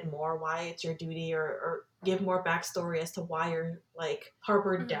elaborated more why it's your duty, or give more backstory as to why you're like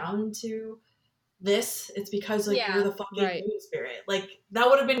harbored down to this. It's because like you're the fucking moon spirit. Like that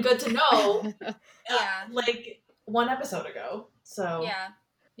would have been good to know. Like 1 episode ago. So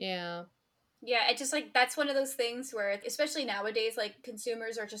yeah, it just like that's one of those things where, especially nowadays, like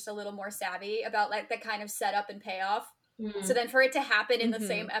consumers are just a little more savvy about like that kind of setup and payoff. So then for it to happen in the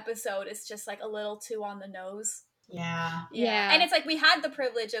same episode is just like a little too on the nose. Yeah. And it's like we had the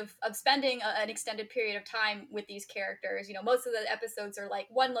privilege of spending an extended period of time with these characters. You know, most of the episodes are like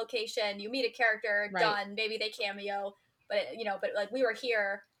one location, you meet a character, done, maybe they cameo, but but like we were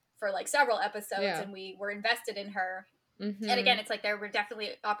here for like several episodes and we were invested in her. And again, it's like there were definitely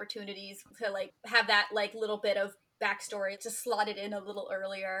opportunities to like have that like little bit of backstory just slotted in a little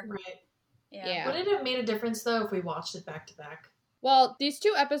earlier. Right. Yeah. Would it have made a difference though if we watched it back to back? Well, these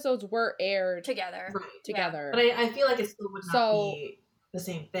 2 episodes were aired together. Together. But I feel like it still would not be the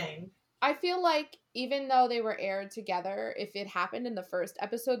same thing. I feel like even though they were aired together, if it happened in the first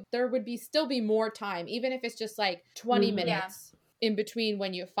episode, there would still be more time, even if it's just like 20 minutes in between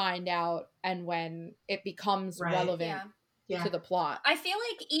when you find out and when it becomes relevant to the plot. I feel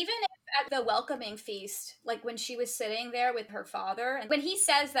like even if at the welcoming feast, like when she was sitting there with her father, and when he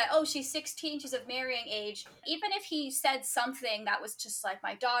says that, oh, she's 16, she's of marrying age, even if he said something that was just like,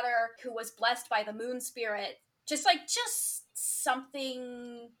 my daughter who was blessed by the moon spirit, just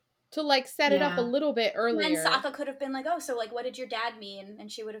something to like set it up a little bit earlier. Then Sokka could have been like, oh, so like what did your dad mean?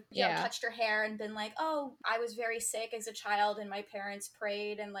 And she would have touched her hair and been like, oh, I was very sick as a child and my parents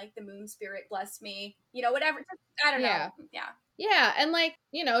prayed and like the moon spirit blessed me, whatever. I don't know. Yeah, and like,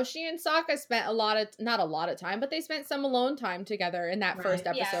 she and Sokka spent not a lot of time, but they spent some alone time together in that first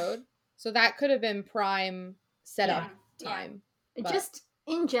episode. So that could have been prime setup time. But just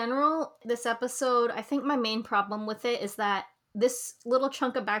in general, this episode, I think my main problem with it is that this little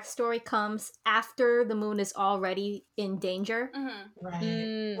chunk of backstory comes after the moon is already in danger.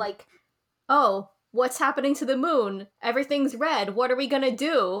 Right. Like, oh, what's happening to the moon? Everything's red. What are we gonna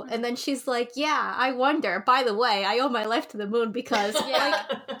do? And then she's like, yeah, I wonder. By the way, I owe my life to the moon because, Speaking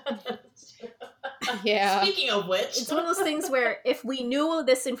of which. It's one of those things where if we knew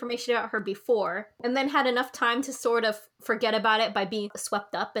this information about her before and then had enough time to sort of forget about it by being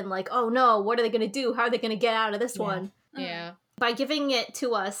swept up and like, oh no, what are they gonna do? How are they gonna get out of this one? Yeah. By giving it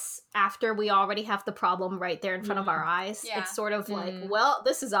to us after we already have the problem right there in front of our eyes, it's sort of like, well,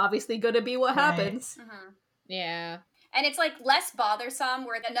 this is obviously going to be what happens. Yeah. And it's like less bothersome,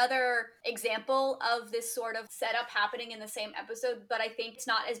 where another example of this sort of setup happening in the same episode, but I think it's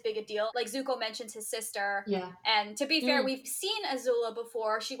not as big a deal. Like Zuko mentions his sister. Yeah. And to be fair, we've seen Azula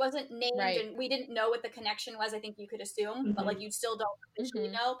before. She wasn't named and we didn't know what the connection was. I think you could assume, but like you still don't officially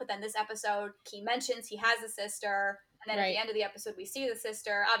know. But then this episode, he mentions he has a sister. And then at the end of the episode, we see the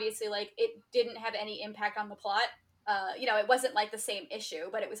sister. Obviously, like, it didn't have any impact on the plot. It wasn't like the same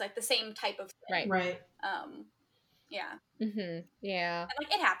issue, but it was like the same type of thing. Right. Yeah. Yeah. And,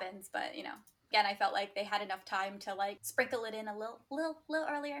 like, it happens, but, again, I felt like they had enough time to, like, sprinkle it in a little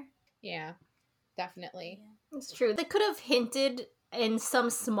earlier. Yeah, definitely. It's true. They could have hinted in some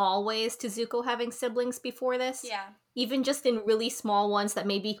small ways to Zuko having siblings before this. Yeah. Even just in really small ones that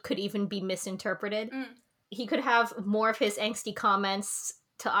maybe could even be misinterpreted. He could have more of his angsty comments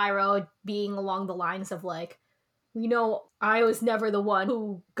to Iroh being along the lines of like, I was never the one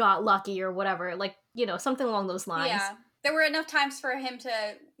who got lucky or whatever. Like, something along those lines. Yeah. There were enough times for him to,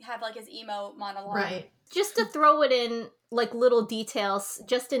 have like his emo monologue. Right. Just to throw it in, like, little details,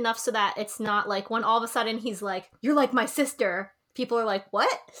 just enough so that it's not like when all of a sudden he's like, "You're like my sister." People are like, "What?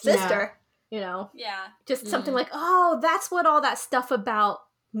 Sister?" You know? Yeah. Just something like, "Oh, that's what all that stuff about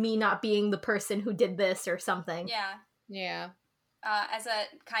me not being the person who did this," or something. Yeah. Yeah. As a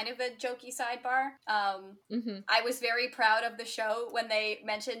kind of a jokey sidebar, Mm-hmm. I was very proud of the show when they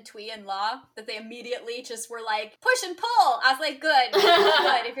mentioned Twee and Law, that they immediately just were like, push and pull! I was like, good,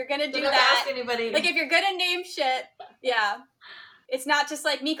 good, if you're gonna do Don't that. ask anybody. Like, if you're gonna name shit, yeah. It's not just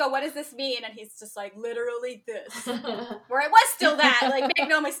like, Miko, what does this mean? And he's just like, literally this. Where it was still that, like, make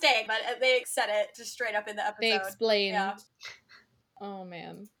no mistake, but they said it just straight up in the episode. They explained. Yeah. Oh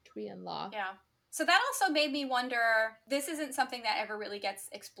man, Twee and Law. Yeah. So that also made me wonder, this isn't something that ever really gets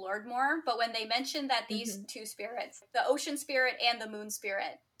explored more, but when they mentioned that these two spirits, the ocean spirit and the moon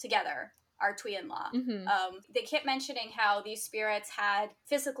spirit together are Twee and Law, they kept mentioning how these spirits had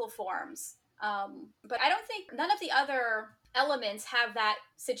physical forms. But I don't think none of the other elements have that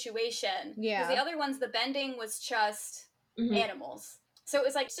situation. Yeah. Because the other ones, the bending was just animals. So it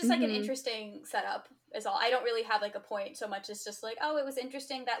was like, it's just like an interesting setup is all. I don't really have like a point so much as just like, oh, it was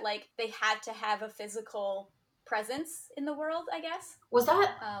interesting that like they had to have a physical presence in the world, I guess. Was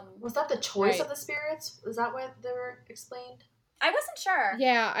that the choice Right. of the spirits? Is that what they were explained? I wasn't sure.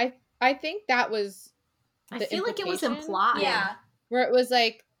 Yeah, I think that was I the feel like it was implication. implied. Yeah. where it was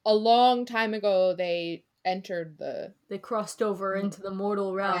like a long time ago they entered the They crossed over into the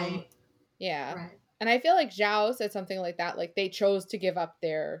mortal realm. Right. yeah. Right. And I feel like Zhao said something like that, like they chose to give up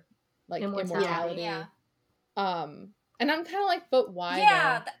their like Immortality. immortality. Yeah. And I'm kind of like, but why?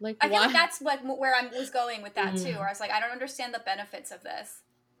 Yeah, though? Like I feel why? like that's like where I was going with that too, where I was like, I don't understand the benefits of this.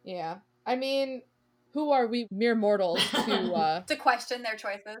 Yeah. I mean, who are we mere mortals to To question their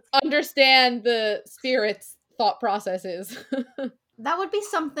choices. understand the spirit's thought processes? That would be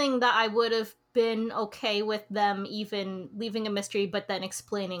something that I would have been okay with them even leaving a mystery but then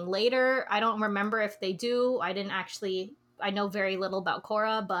explaining later. I don't remember if they do. I know very little about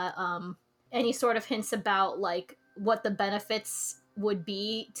Korra, but any sort of hints about like what the benefits would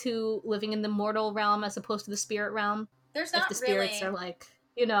be to living in the mortal realm as opposed to the spirit realm. There's If not the spirits really. are like,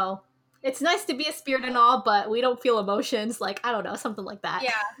 you know, it's nice to be a spirit and all, but we don't feel emotions. Like, I don't know, something like that.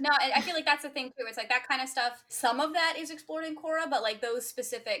 Yeah, no, I feel like that's the thing too. It's like that kind of stuff. Some of that is explored in Korra, but like those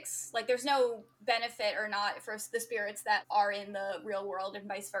specifics, like there's no benefit or not for the spirits that are in the real world and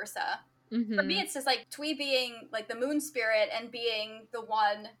vice versa. Mm-hmm. For me, it's just like Twee being like the moon spirit and being the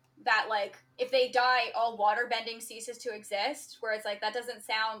one that like if they die, all water bending ceases to exist. Where it's like that doesn't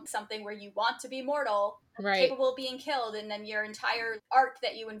sound something where you want to be mortal, Right. capable of being killed, and then your entire art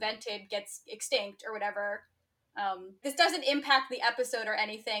that you invented gets extinct or whatever. This doesn't impact the episode or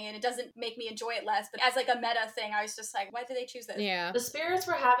anything, and it doesn't make me enjoy it less. But as like a meta thing, I was just like, why did they choose this? Yeah. The spirits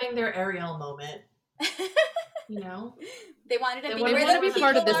were having their Ariel moment. You know, They wanted to They be wanted where to the be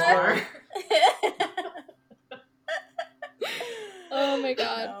part of people this are. Oh my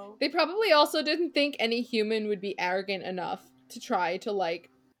god. No. They probably also didn't think any human would be arrogant enough to try to like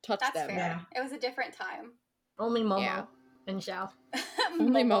touch That's them. fair. Yeah. It was a different time. Only Momo Yeah. and Zhao.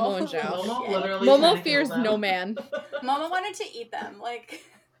 Only Momo and Zhao. Momo Yeah. literally trying to Momo kill fears them. no man. Momo wanted to eat them. Like,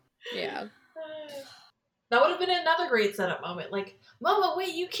 Yeah. That would have been another great setup moment. Like, Mama,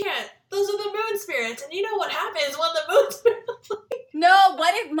 wait, you can't. Those are the moon spirits, and you know what happens when the moon spirits. no,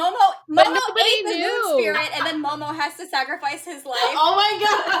 what if Momo But ate nobody the knew. moon spirit and then Momo has to sacrifice his life? Oh my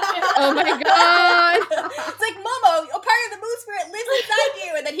god! Oh my god. It's like, Momo, a part of the moon spirit lives inside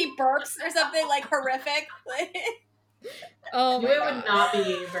you, and then he burps or something like horrific. Like, Oh my Yue god. would not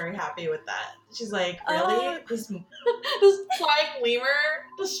be very happy with that. She's like, really? Oh. This flying lemur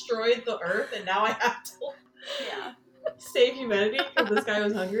destroyed the earth, and now I have to yeah, save humanity because this guy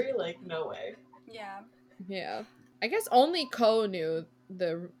was hungry? Like, no way. yeah, Yeah. I guess only Ko knew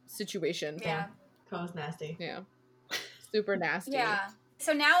the situation. yeah, That was nasty. Yeah. Super nasty. yeah.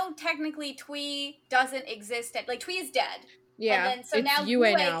 So now technically Twee doesn't exist. Like Twee is dead. Yeah. And then so it's now Yue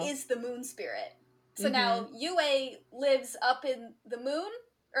Yue now. is the moon spirit. So Mhm. now Yue lives up in the moon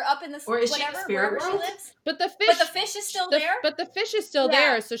or up in the Or is she in whatever spirit wherever world? she lives. But the fish But the fish is still there. But the fish is still Yeah.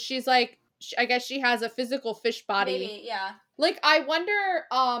 there, so she's like I guess she has a physical fish body. Maybe, yeah. Like I wonder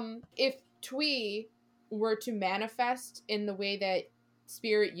if Twee were to manifest in the way that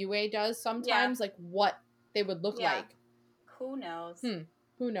Spirit Yue does sometimes, like what they would look Yeah. like. Who knows?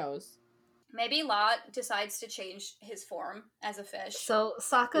 Who knows? Maybe Lot decides to change his form as a fish. So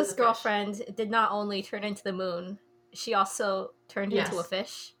As a Sokka's fish. girlfriend did not only turn into the moon, she also turned into a Yes.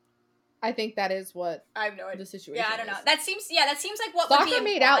 fish. I think that is what I have no idea. the situation Yeah, I don't know. is. That seems like what would be Sokka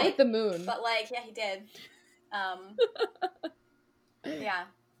made out implied, with the moon. But like, yeah, he did. Yeah.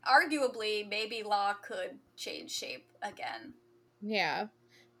 arguably, maybe Law could change shape again. Yeah.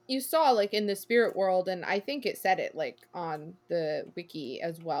 You saw, like, in the spirit world, and I think it said it, like, on the wiki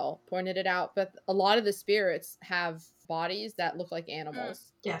as well, pointed it out, but a lot of the spirits have bodies that look like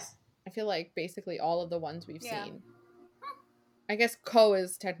animals. Yes. I feel like basically all of the ones we've Yeah. seen. I guess Ko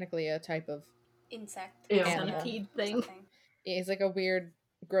is technically a type of Insect. Ew. Centipede thing. Something. He's like a weird,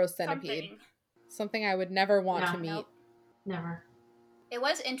 gross centipede. Something. Something I would never want Yeah. to meet. Nope. Never. It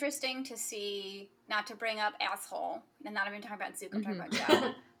was interesting to see, not to bring up asshole, and not even talking about Zuko, I'm talking about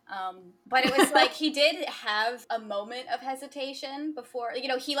Zhao. But it was like he did have a moment of hesitation before, you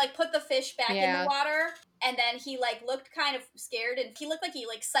know, he like put the fish back in Yeah. the water, and then he like looked kind of scared, and he looked like he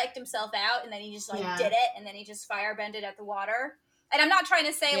like psyched himself out, and then he just like Yeah. did it, and then he just firebended at the water. And I'm not trying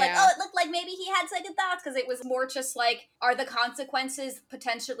to say like, Yeah. oh, it looked like maybe he had second thoughts, because it was more just like, are the consequences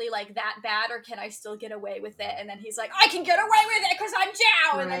potentially like that bad, or can I still get away with it? And then he's like, I can get away with it because I'm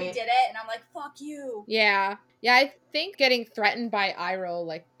Zhao, and then he Right. did it, and I'm like, fuck you. Yeah. Yeah, I think getting threatened by Iroh,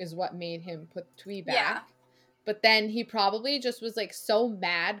 like, is what made him put Tui back. Yeah. But then he probably just was, like, so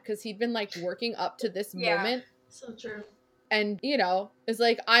mad because he'd been, like, working up to this Yeah. moment. So true. And, you know, is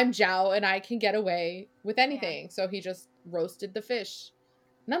like, I'm Zhao and I can get away with anything. So he just roasted the fish.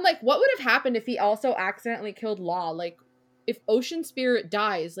 And I'm like, what would have happened if he also accidentally killed Law? Like, if Ocean Spirit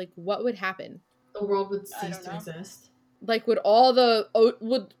dies, like, what would happen? The world would I cease don't to know. exist. Like, would all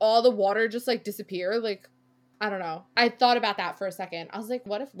the water just, like, disappear? Like, I don't know. I thought about that for a second. I was like,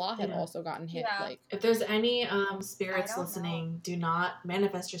 what if Law had Yeah. also gotten hit? Yeah. Like, If there's any I spirits don't listening, do not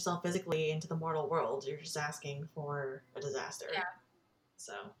manifest yourself physically into the mortal world. You're just asking for a disaster. Yeah.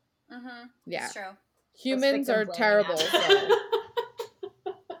 So. Mm-hmm. yeah. It's true. Humans victim are blaming terrible. now. So.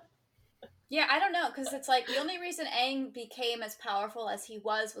 Yeah, I don't know, because it's like the only reason Aang became as powerful as he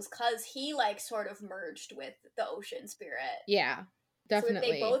was because he like sort of merged with the ocean spirit. Yeah, definitely.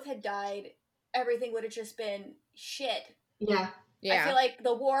 So if they both had died, everything would have just been shit. Yeah. yeah. I feel like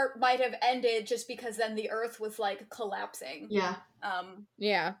the war might have ended just because then the earth was like collapsing. Yeah.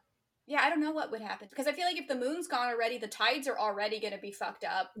 yeah. Yeah, I don't know what would happen, because I feel like if the moon's gone already, the tides are already going to be fucked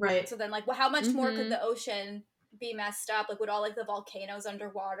up. Right. So then, like, well, how much more Mhm. could the ocean be messed up? Like, would all like the volcanoes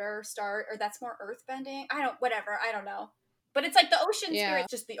underwater start, or that's more earth bending? I don't know. But it's like the ocean Yeah. spirit,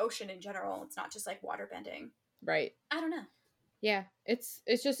 just the ocean in general. It's not just like water bending. Right. I don't know. Yeah. It's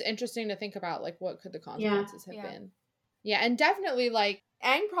just interesting to think about, like, what could the consequences have Yeah. been. Yeah, and definitely, like,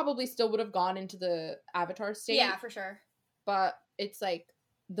 Aang probably still would have gone into the Avatar state. Yeah, for sure. But it's like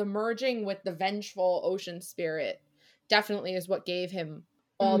the merging with the vengeful ocean spirit definitely is what gave him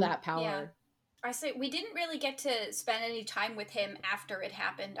all Mhm. that power. Yeah. I say we didn't really get to spend any time with him after it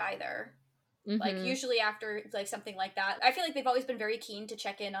happened either. Like Mhm. usually after like something like that, I feel like they've always been very keen to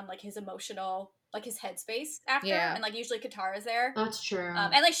check in on like his emotional, like his headspace after, Yeah. and like usually Katara's there. That's true.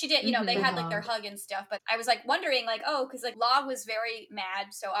 And like she did, you know, they Mhm. had like their hug and stuff, but I was like wondering like, oh, because like Law was very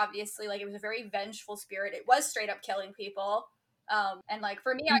mad, so obviously like it was a very vengeful spirit. It was straight up killing people. And like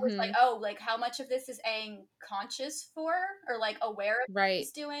for me, I was like, oh, like how much of this is Aang conscious for, or like aware of what Right.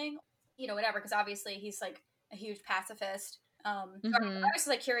 he's doing, you know, whatever, because obviously he's like a huge pacifist. So I Mhm. was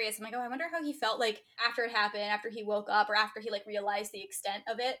like curious. I'm like, oh, I wonder how he felt like after it happened, after he woke up, or after he like realized the extent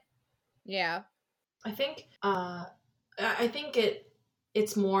of it. Yeah. I think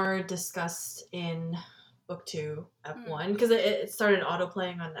it's more discussed in book 2 F1 because it started auto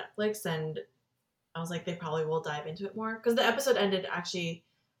playing on Netflix, and I was like, they probably will dive into it more because the episode ended actually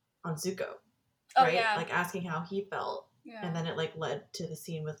on Zuko, Oh right? yeah, Like asking how he felt, yeah. and then it like led to the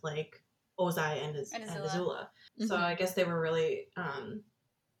scene with like Ozai and Azula. Azula. So Mhm. I guess they were really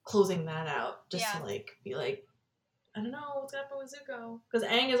closing that out just Yeah. to like be like, I don't know what's gonna happen with Zuko because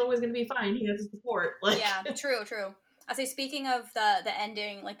Aang is always gonna be fine. He has his support. Like, Yeah, true. I say, speaking of the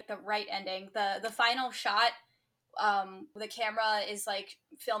ending, like the right ending, the final shot, the camera is like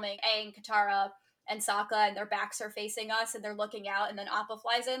filming Aang, Katara, and Sokka, and their backs are facing us, and they're looking out, and then Appa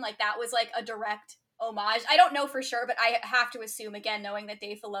flies in. Like that was like a direct homage. I don't know for sure, but I have to assume, again, knowing that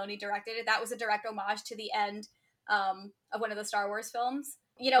Dave Filoni directed it, that was a direct homage to the end of one of the Star Wars films.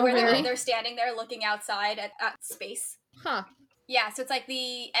 You know, Oh, where really? they're standing there looking outside at space. Huh. Yeah, so it's like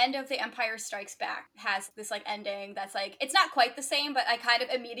the end of The Empire Strikes Back has this like ending that's like, it's not quite the same, but I kind of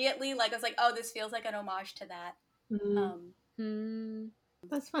immediately like I was like, oh, this feels like an homage to that. Mhm. Hmm.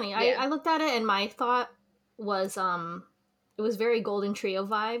 That's funny. Yeah. I looked at it and my thought was it was very Golden Trio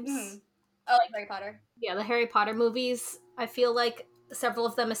vibes. Mhm. Oh, like Harry Potter. Yeah, the Harry Potter movies, I feel like several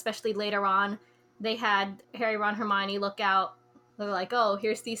of them, especially later on, they had Harry, Ron, Hermione look out. They're like, oh,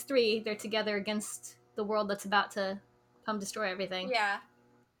 here's these three. They're together against the world that's about to come destroy everything. Yeah.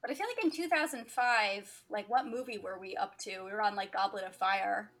 But I feel like in 2005, like, what movie were we up to? We were on, like, Goblet of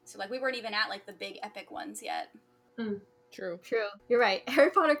Fire. So, like, we weren't even at, like, the big epic ones yet. True. You're right. Harry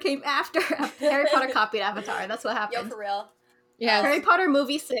Potter came after. Harry Potter copied Avatar. That's what happened. Yo, for real. Yeah. Harry Potter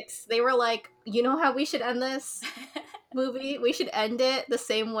movie 6. They were like, you know how we should end this movie? We should end it the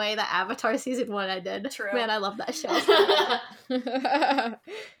same way that Avatar season 1 ended. True. Man, I love that show. Oh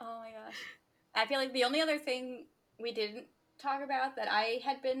my gosh. I feel like the only other thing we didn't talk about that I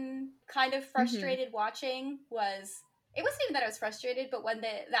had been kind of frustrated watching was, it wasn't even that I was frustrated, but when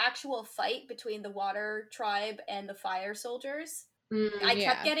the actual fight between the water tribe and the fire soldiers, I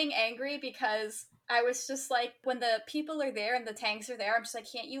kept getting angry because I was just like, when the people are there and the tanks are there, I'm just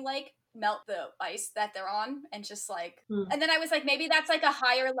like, can't you like melt the ice that they're on and just like and then I was like, maybe that's like a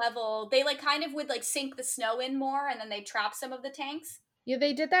higher level. They like kind of would like sink the snow in more and then they trap some of the tanks. Yeah,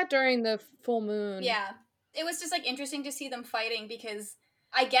 they did that during the full moon. Yeah. It was just like interesting to see them fighting because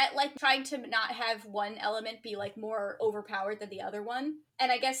I get like trying to not have one element be like more overpowered than the other one.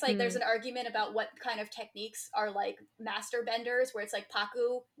 And I guess like there's an argument about what kind of techniques are like master benders, where it's like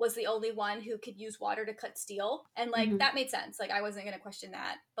Paku was the only one who could use water to cut steel. And like that made sense. Like I wasn't going to question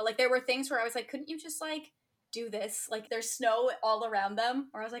that. But like there were things where I was like, couldn't you just like do this? Like there's snow all around them.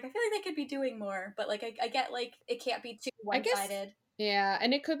 Or I was like, I feel like they could be doing more. But like I get like it can't be too one-sided. Yeah,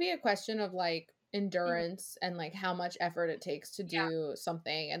 and it could be a question of like endurance and like how much effort it takes to do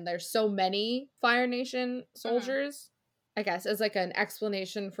something, and there's so many Fire Nation soldiers, I guess, as like an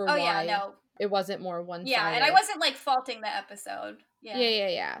explanation for why it wasn't more one-sided. Yeah, and I wasn't like faulting the episode.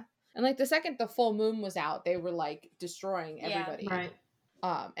 Yeah. And like the second the full moon was out, they were like destroying everybody. Right.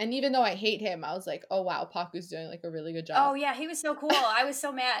 And even though I hate him, I was like, oh wow, Paku's doing like a really good job. Oh yeah, he was so cool. I was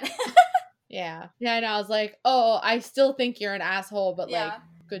so mad. Yeah, and I was like, oh, I still think you're an asshole, but like,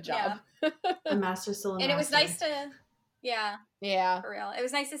 good job. The master's still a master. And it was nice to, yeah, for real. It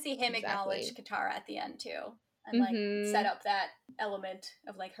was nice to see him acknowledge Katara at the end too, and like set up that element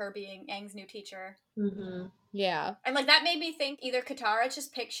of like her being Aang's new teacher. Yeah, and like that made me think either Katara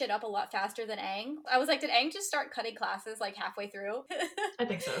just picked shit up a lot faster than Aang. I was like, did Aang just start cutting classes like halfway through? I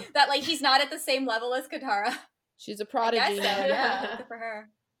think so. That like he's not at the same level as Katara. She's a prodigy. I guess so, yeah, good for her.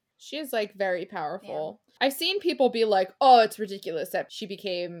 She is like very powerful. Yeah. I've seen people be like, oh, it's ridiculous that she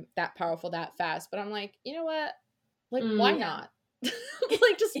became that powerful that fast. But I'm like, you know what? Like, why not?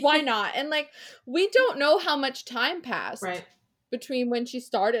 Like, just why not? And like, we don't know how much time passed between when she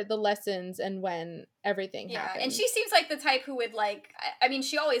started the lessons and when everything happened. And she seems like the type who would like, I mean,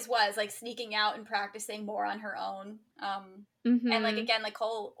 she always was like sneaking out and practicing more on her own. And like, again, like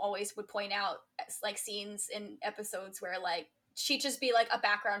Cole always would point out like scenes in episodes where like, she'd just be like a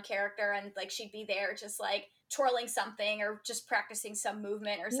background character and like she'd be there just like twirling something or just practicing some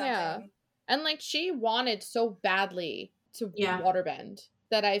movement or something. Yeah. And like she wanted so badly to waterbend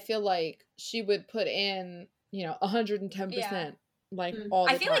that I feel like she would put in, 110% like all the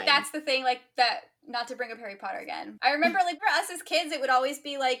time. I feel like that's the thing, like that, not to bring up Harry Potter again. I remember like for us as kids, it would always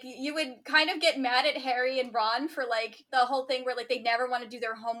be like, you would kind of get mad at Harry and Ron for like the whole thing where like they never want to do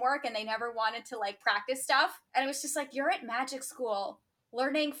their homework and they never wanted to like practice stuff. And it was just like, you're at magic school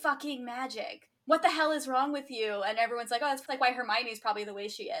learning fucking magic. What the hell is wrong with you? And everyone's like, oh, that's like why Hermione's probably the way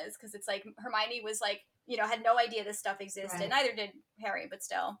she is. Because it's like Hermione was like, had no idea this stuff existed. Right. Neither did Harry, but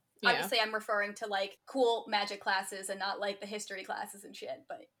still. Yeah. Obviously, I'm referring to like cool magic classes and not like the history classes and shit,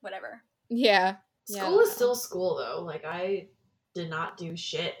 but whatever. Yeah. School is still school, though. Like, I did not do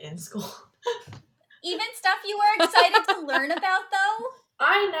shit in school. Even stuff you were excited to learn about, though?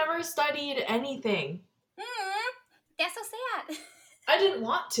 I never studied anything. That's so sad. I didn't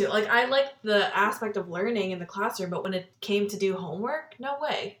want to. Like, I liked the aspect of learning in the classroom, but when it came to do homework, no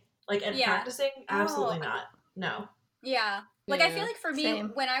way. Like, and practicing, absolutely not. No. Yeah. Like, I feel like for me,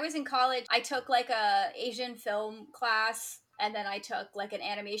 when I was in college, I took, like, a Asian film class, and then I took, like, an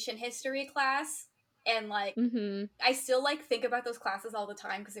animation history class. And, like, I still, like, think about those classes all the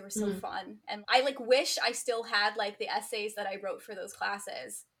time because they were so fun. And I, like, wish I still had, like, the essays that I wrote for those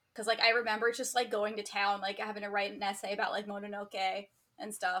classes. Because, like, I remember just, like, going to town, like, having to write an essay about, like, Mononoke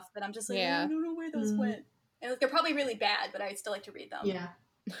and stuff. But I'm just like, I don't know where those went. And like, they're probably really bad, but I'd still like to read them. Yeah.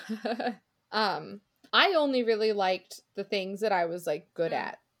 I only really liked the things that I was, like, good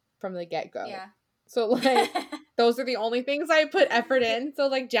at from the get-go. Yeah. So, like, those are the only things I put effort in. So,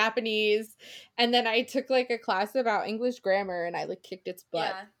 like, Japanese. And then I took, like, a class about English grammar, and I, like, kicked its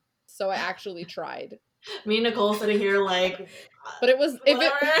butt. Yeah. So I actually tried. Me and Nicole sitting here, like... But it was... Can't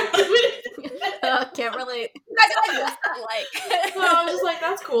relate. So I was just like,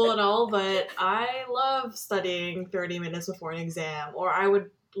 that's cool and all, but I love studying 30 minutes before an exam. Or I would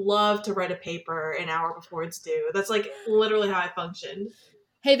love to write a paper an hour before it's due. That's, like, literally how I functioned.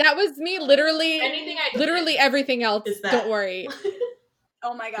 Hey, that was me literally. Anything I did literally everything else. is that. Don't worry.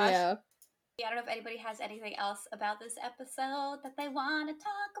 Oh my gosh. Yeah. I don't know if anybody has anything else about this episode that they want to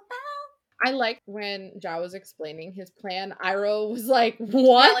talk about. I like when Zhao was explaining his plan. Iroh was like,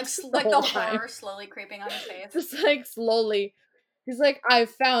 "What?" Yeah, like the whole time. horror slowly creeping on his face. Just like slowly. He's like, "I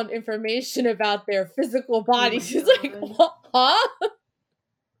found information about their physical bodies." He's like, God. "What? Huh? I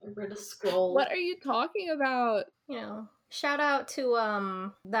read a scroll. What are you talking about?" You know, shout out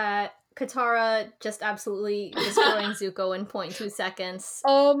to that Katara just absolutely destroying Zuko in 0.2 seconds.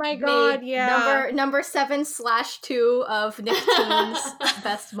 Oh my god, Made yeah. Number 7/2 of Nicktoons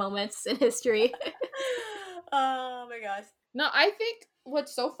best moments in history. Oh my gosh. No, I think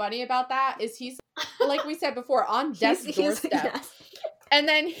what's so funny about that is he's, like we said before, on death's doorstep. Yes. And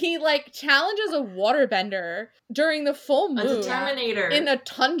then he, like, challenges a waterbender during the full A moon Determinator. in a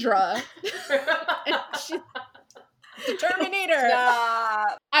tundra. And the Terminator.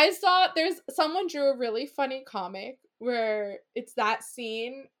 Stop. I saw someone drew a really funny comic where it's that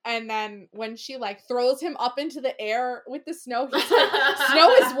scene, and then when she like throws him up into the air with the snow, he's like,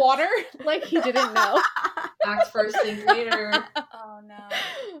 "Snow is water." Like he didn't know. Act first, think later. Oh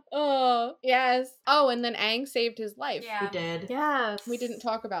no. Oh yes. Oh, and then Aang saved his life. Yeah. We did. Yes. We didn't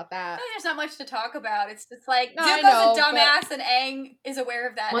talk about I that. feel like there's not much to talk about. It's just like No, I Zuko's know, a dumbass and Aang is aware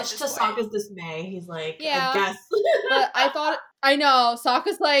of that. Much at to this point. Sokka's dismay, he's like, Yeah. I guess. But I know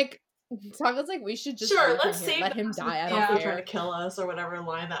Sokka's like, we should just Sure, leave let's him here, save let the him person die. I who's don't probably care. trying to kill us or whatever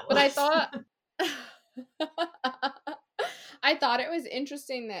line that was. But I thought it was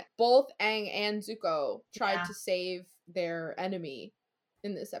interesting that both Aang and Zuko tried Yeah. to save their enemy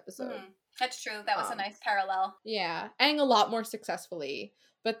in this episode. Mhm. That's true. That was a Um, nice parallel. Yeah, Aang a lot more successfully,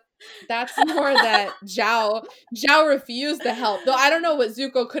 but that's more that Zhao refused the help. Though I don't know what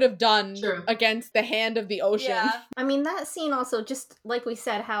Zuko could have done True. against the hand of the ocean. Yeah. I mean, that scene also, just like we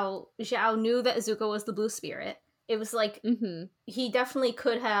said, how Zhao knew that Zuko was the blue spirit. It was like, Mm-hmm. he definitely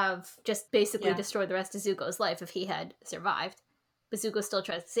could have just basically Yeah. destroyed the rest of Zuko's life if he had survived. But Zuko still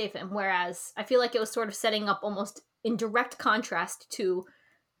tries to save him. Whereas I feel like it was sort of setting up almost in direct contrast to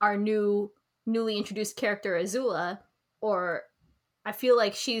our newly introduced character Azula, or I feel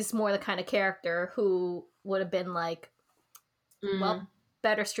like she's more the kind of character who would have been like, well,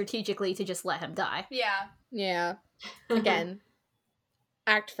 better strategically to just let him die. Yeah. Yeah. Again,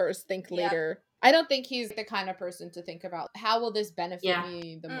 act first, think Yep. later. I don't think he's the kind of person to think about how will this benefit Yeah.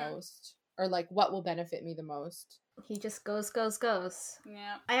 me the Mm. most, or like what will benefit me the most. He just goes.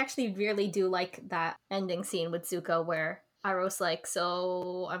 Yeah. I actually really do like that ending scene with Zuko where Iroh's like,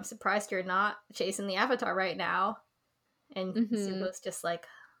 "So I'm surprised you're not chasing the Avatar right now," and Mhm. Zuko's just like,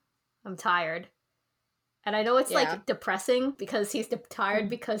 "I'm tired." And I know it's Yeah. like depressing because he's tired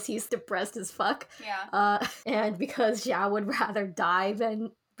because he's depressed as fuck, Yeah. and because Zhao would rather die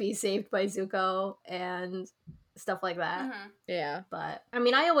than be saved by Zuko and stuff like that. Mhm. Yeah. But I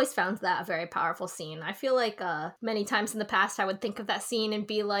mean, I always found that a very powerful scene. I feel like many times in the past I would think of that scene and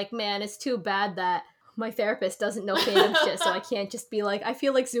be like, man, it's too bad that my therapist doesn't know fandom shit, so I can't just be like, I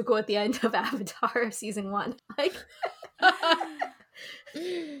feel like Zuko at the end of Avatar season 1. Like,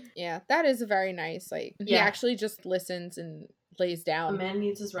 Yeah, that is very nice. Like he Yeah. actually just listens and lays A down, man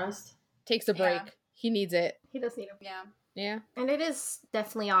needs his rest. takes a break. Yeah. He needs it. he does need a Yeah. Yeah. And it is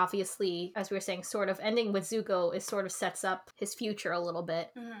definitely, obviously, as we were saying, sort of ending with Zuko is sort of sets up his future a little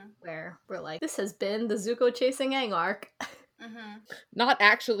bit, Mhm. where we're like, this has been the Zuko chasing Aang arc. Mhm. Not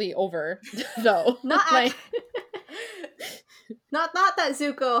actually over, though. Not like not that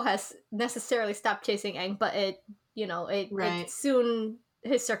Zuko has necessarily stopped chasing Aang, but it Right. it soon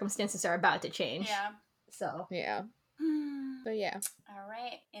his circumstances are about to change. Yeah. So yeah. But yeah. All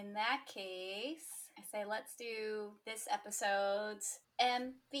right. In that case, I say let's do this episode's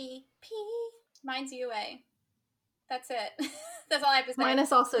MVP. Mine's UA. That's it. That's all I have to say. mine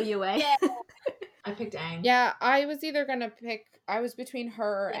is also UA. Yeah. I picked Aang. Yeah, I was either gonna pick. I was between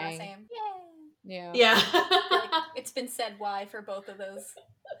her or Yeah, Aang. same. Yeah. Yeah. I feel like it's been said why for both of those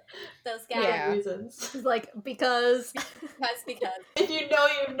guys. Yeah. Reasons. It's like, because That's because. If you know,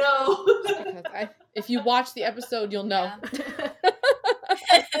 you know. Because if you watch the episode, you'll know.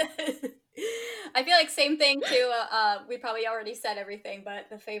 I feel like same thing too. We probably already said everything, but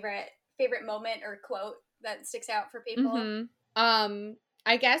the favorite moment or quote that sticks out for people. Mhm.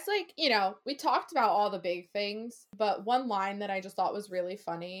 I guess we talked about all the big things, but one line that I just thought was really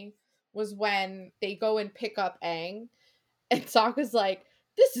funny was when they go and pick up Aang, and Sokka's like,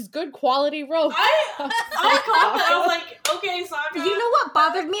 "This is good quality rope." I caught that. I was like, okay, Sokka. you know what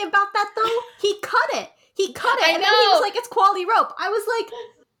bothered me about that though? He cut it. I And then he know. was like, it's quality rope. I was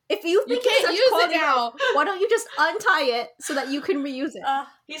like, If you think can't it's such use it quality now. why don't you just untie it so that you can reuse it?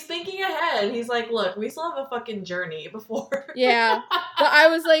 He's thinking ahead. He's like, look, we still have a fucking journey before. Yeah. But I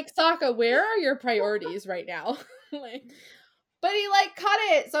was like, Sokka, where are your priorities right now? Like, but he like cut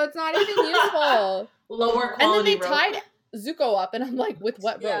it, so it's not even useful. Lower quality And then they rope. tied Zuko up, and I'm like, with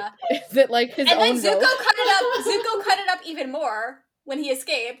what rope? Yeah. Is it like his And own then Zuko rope? cut it up. Zuko cut it up even more when he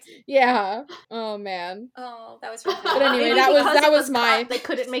escaped. Yeah. Oh man. Oh, that was really But anyway, Maybe that was- because that it was my- cut, they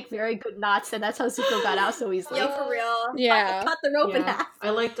couldn't make very good knots, and that's how Zuko got out so easily. Yo, for real. Yeah. Cut the rope in Yeah. half. I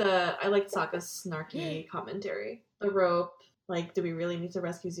liked Sokka's snarky commentary. The rope, like, do we really need to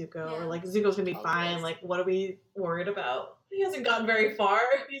rescue Zuko? Yeah. Or like, Zuko's gonna be Always. fine. Like, what are we worried about? He hasn't gotten very far.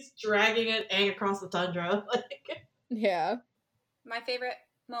 He's dragging it Aang across the tundra. Like, Yeah. My favorite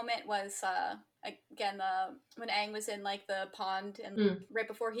moment was again when Aang was in like the pond and right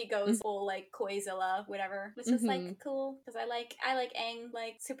before he goes full like Koizilla, whatever. It's just like cool because I like Aang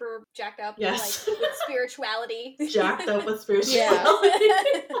like super jacked up Yes. like with spirituality. jacked up with spirituality.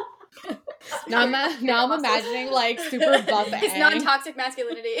 Now I'm imagining like super buff His Aang. non-toxic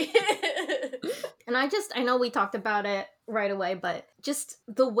masculinity. And I know we talked about it right away, but just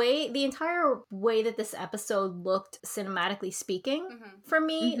the entire way that this episode looked cinematically speaking, for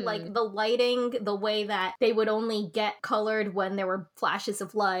me, like the lighting, the way that they would only get colored when there were flashes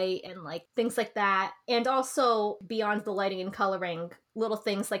of light and like things like that. And also beyond the lighting and coloring, little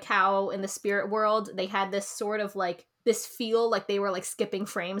things like how in the spirit world, they had this sort of like this feel like they were like skipping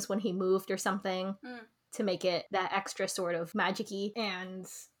frames when he moved or something to make it that extra sort of magic-y. And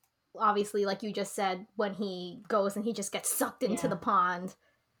obviously, like you just said, when he goes and he just gets sucked into the pond,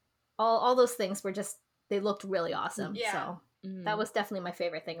 all those things were just, they looked really awesome. Yeah. So that was definitely my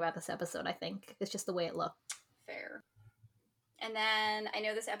favorite thing about this episode, I think. It's just the way it looked. Fair. And then I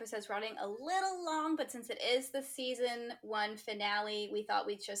know this episode's running a little long, but since it is the season 1 finale, we thought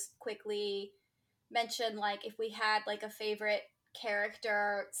we'd just quickly mention like if we had like a favorite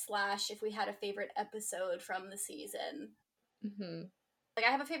character / if we had a favorite episode from the season. Like,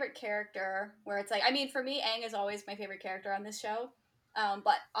 I have a favorite character where it's like, I mean, for me, Aang is always my favorite character on this show.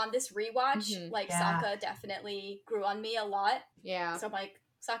 But on this rewatch, like, Sokka definitely grew on me a lot. Yeah. So, like,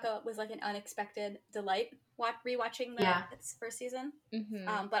 Sokka was, like, an unexpected delight rewatching the first season.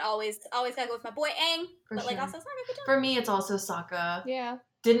 But always gotta go with my boy Aang. But, like, also Sokka. For me, it's also Sokka. Yeah.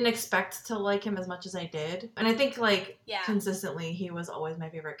 Didn't expect to like him as much as I did. And I think, like, consistently, he was always my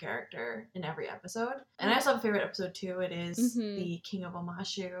favorite character in every episode. And I also have a favorite episode, too. It is the King of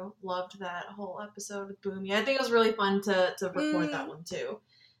Omashu. Loved that whole episode with Boomy. I think it was really fun to record that one, too.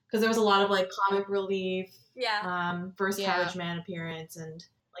 Because there was a lot of, like, comic relief. Yeah. First Cabbage Man appearance and,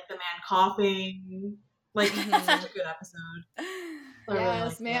 like, the man coughing. Like, such a good episode.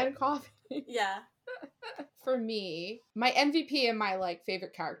 Yes, man coughing. Yeah. For me, my MVP and my like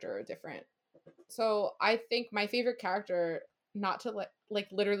favorite character are different. So I think my favorite character, not to like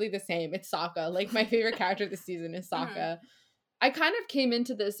literally the same, it's Sokka. Like my favorite character this season is Sokka. I kind of came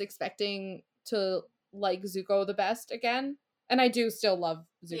into this expecting to like Zuko the best again. And I do still love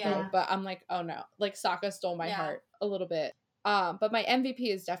Zuko, but I'm like, oh no, like Sokka stole my heart a little bit. But my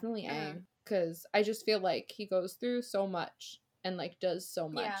MVP is definitely Aang, because I just feel like he goes through so much and like does so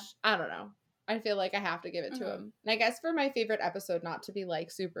much. Yeah. I don't know. I feel like I have to give it to him. And I guess for my favorite episode, not to be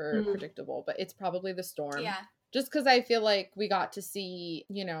like super predictable, but it's probably the storm. Yeah. Just because I feel like we got to see,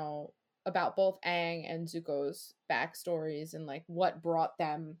 you know, about both Aang and Zuko's backstories and like what brought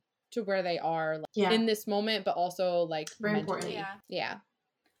them to where they are like, in this moment, but also like very mentally. important. Yeah.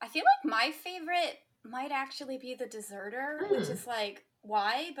 I feel like my favorite might actually be the Deserter, which is like,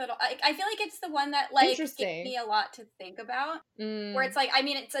 why? But I feel like it's the one that like gave me a lot to think about. Where it's like, I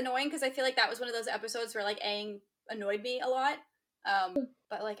mean, it's annoying because I feel like that was one of those episodes where like Aang annoyed me a lot.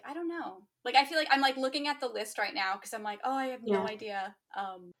 But like, I don't know. Like, I feel like I'm like looking at the list right now because I'm like, oh, I have no idea.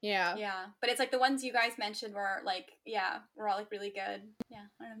 Yeah. But it's like the ones you guys mentioned were like, were all like really good. Yeah.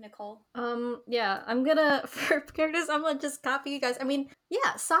 I don't know, Nicole. Yeah, I'm gonna, for characters, I'm gonna just copy you guys. I mean,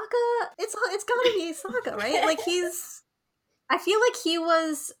 yeah, Sokka, it's gotta be Sokka, right? Like, I feel like he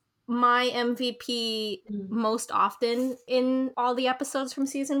was my MVP most often in all the episodes from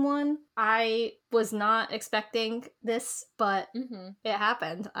season 1. I was not expecting this, but it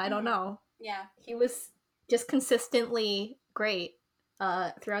happened. I don't know. Yeah. He was just consistently great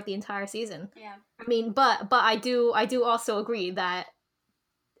throughout the entire season. Yeah. I mean, but I do also agree that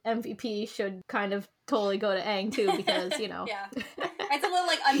MVP should kind of totally go to Aang too, because, you know. Yeah. It's a little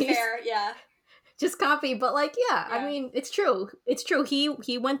like unfair, yeah. Just copy, but like, I mean, it's true.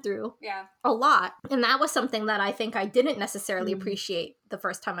 He went through a lot, and that was something that I think I didn't necessarily appreciate the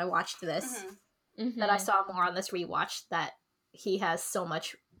first time I watched this. That I saw more on this rewatch, that he has so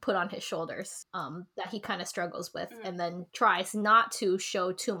much put on his shoulders that he kind of struggles with, and then tries not to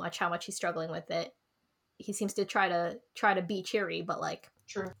show too much how much he's struggling with it. He seems to try to be cheery, but like,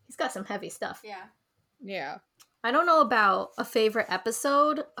 Sure. he's got some heavy stuff. Yeah. I don't know about a favorite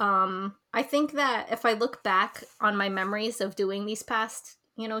episode. I think that if I look back on my memories of doing these past,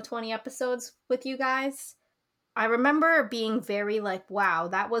 20 episodes with you guys, I remember being very like, wow,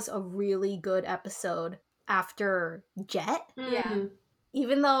 that was a really good episode after Jet. Mm-hmm.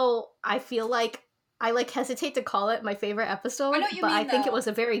 Even though I feel like I like hesitate to call it my favorite episode, I know what you but mean, I think it though. was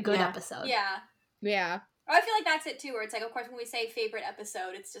a very good Yeah. episode. Yeah. I feel like that's it too, where it's like, of course, when we say favorite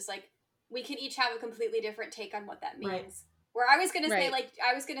episode, it's just like we can each have a completely different take on what that means. Right. Where I was gonna say,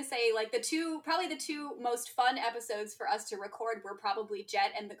 Right. the two most fun episodes for us to record were probably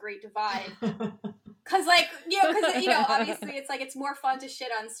Jet and The Great Divide. Cause obviously it's like, it's more fun to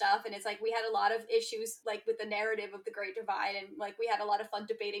shit on stuff, and it's like we had a lot of issues like with the narrative of The Great Divide, and like we had a lot of fun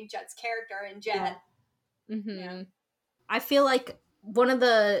debating Jet's character and Jet. Mm-hmm. Yeah. I feel like one of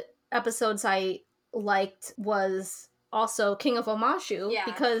the episodes I liked was also King of Omashu,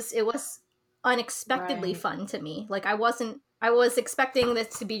 because it was unexpectedly Right. fun to me. Like I was expecting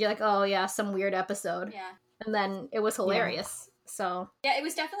this to be like, oh yeah, some weird episode. Yeah. And then it was hilarious. So Yeah, it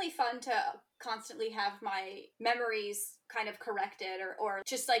was definitely fun to constantly have my memories kind of corrected or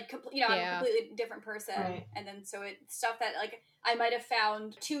just like, I'm a completely different person. Right. And then so it's stuff that like I might have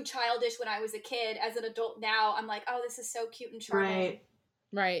found too childish when I was a kid. As an adult now, I'm like, oh, this is so cute and charming. Right.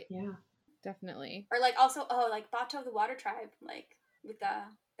 Right. Yeah. Definitely. Or like also, like Bato the Water Tribe, like with that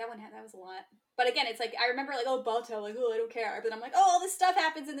was a lot. But again, it's like I remember like, oh, Bato, like, oh, I don't care. But I'm like, oh, all this stuff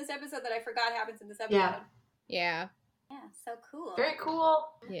happens in this episode that I forgot happens in this episode. Yeah. Yeah. Yeah, so cool. Very cool.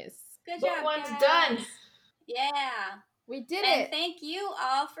 Yes. Good Book job, one's guys. done. Yeah. We did And it. thank you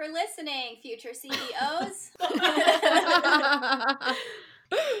all for listening, future CEOs.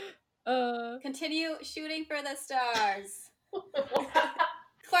 Continue shooting for the stars.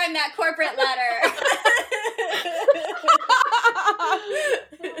 Climb that corporate ladder.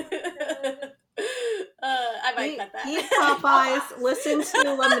 I might cut that. Eat Popeyes, listen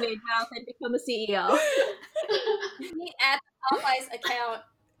to Lemonade Mouth, and become a CEO. Meet at the Popeyes account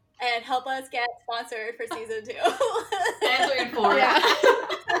and help us get sponsored for season 2. And 3 and 4. Yeah.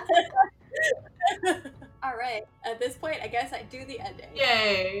 All right. At this point, I guess I do the ending.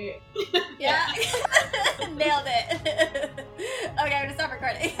 Yay. Yeah. Nailed it. Okay, I'm gonna stop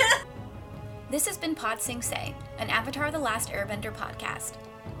recording. This has been Pod Sing Se, an Avatar: The Last Airbender podcast.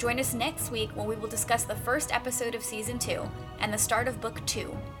 Join us next week when we will discuss the first episode of Season 2 and the start of Book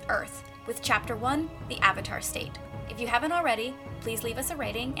 2, Earth, with Chapter 1, The Avatar State. If you haven't already, please leave us a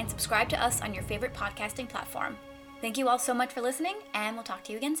rating and subscribe to us on your favorite podcasting platform. Thank you all so much for listening, and we'll talk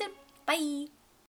to you again soon. Bye!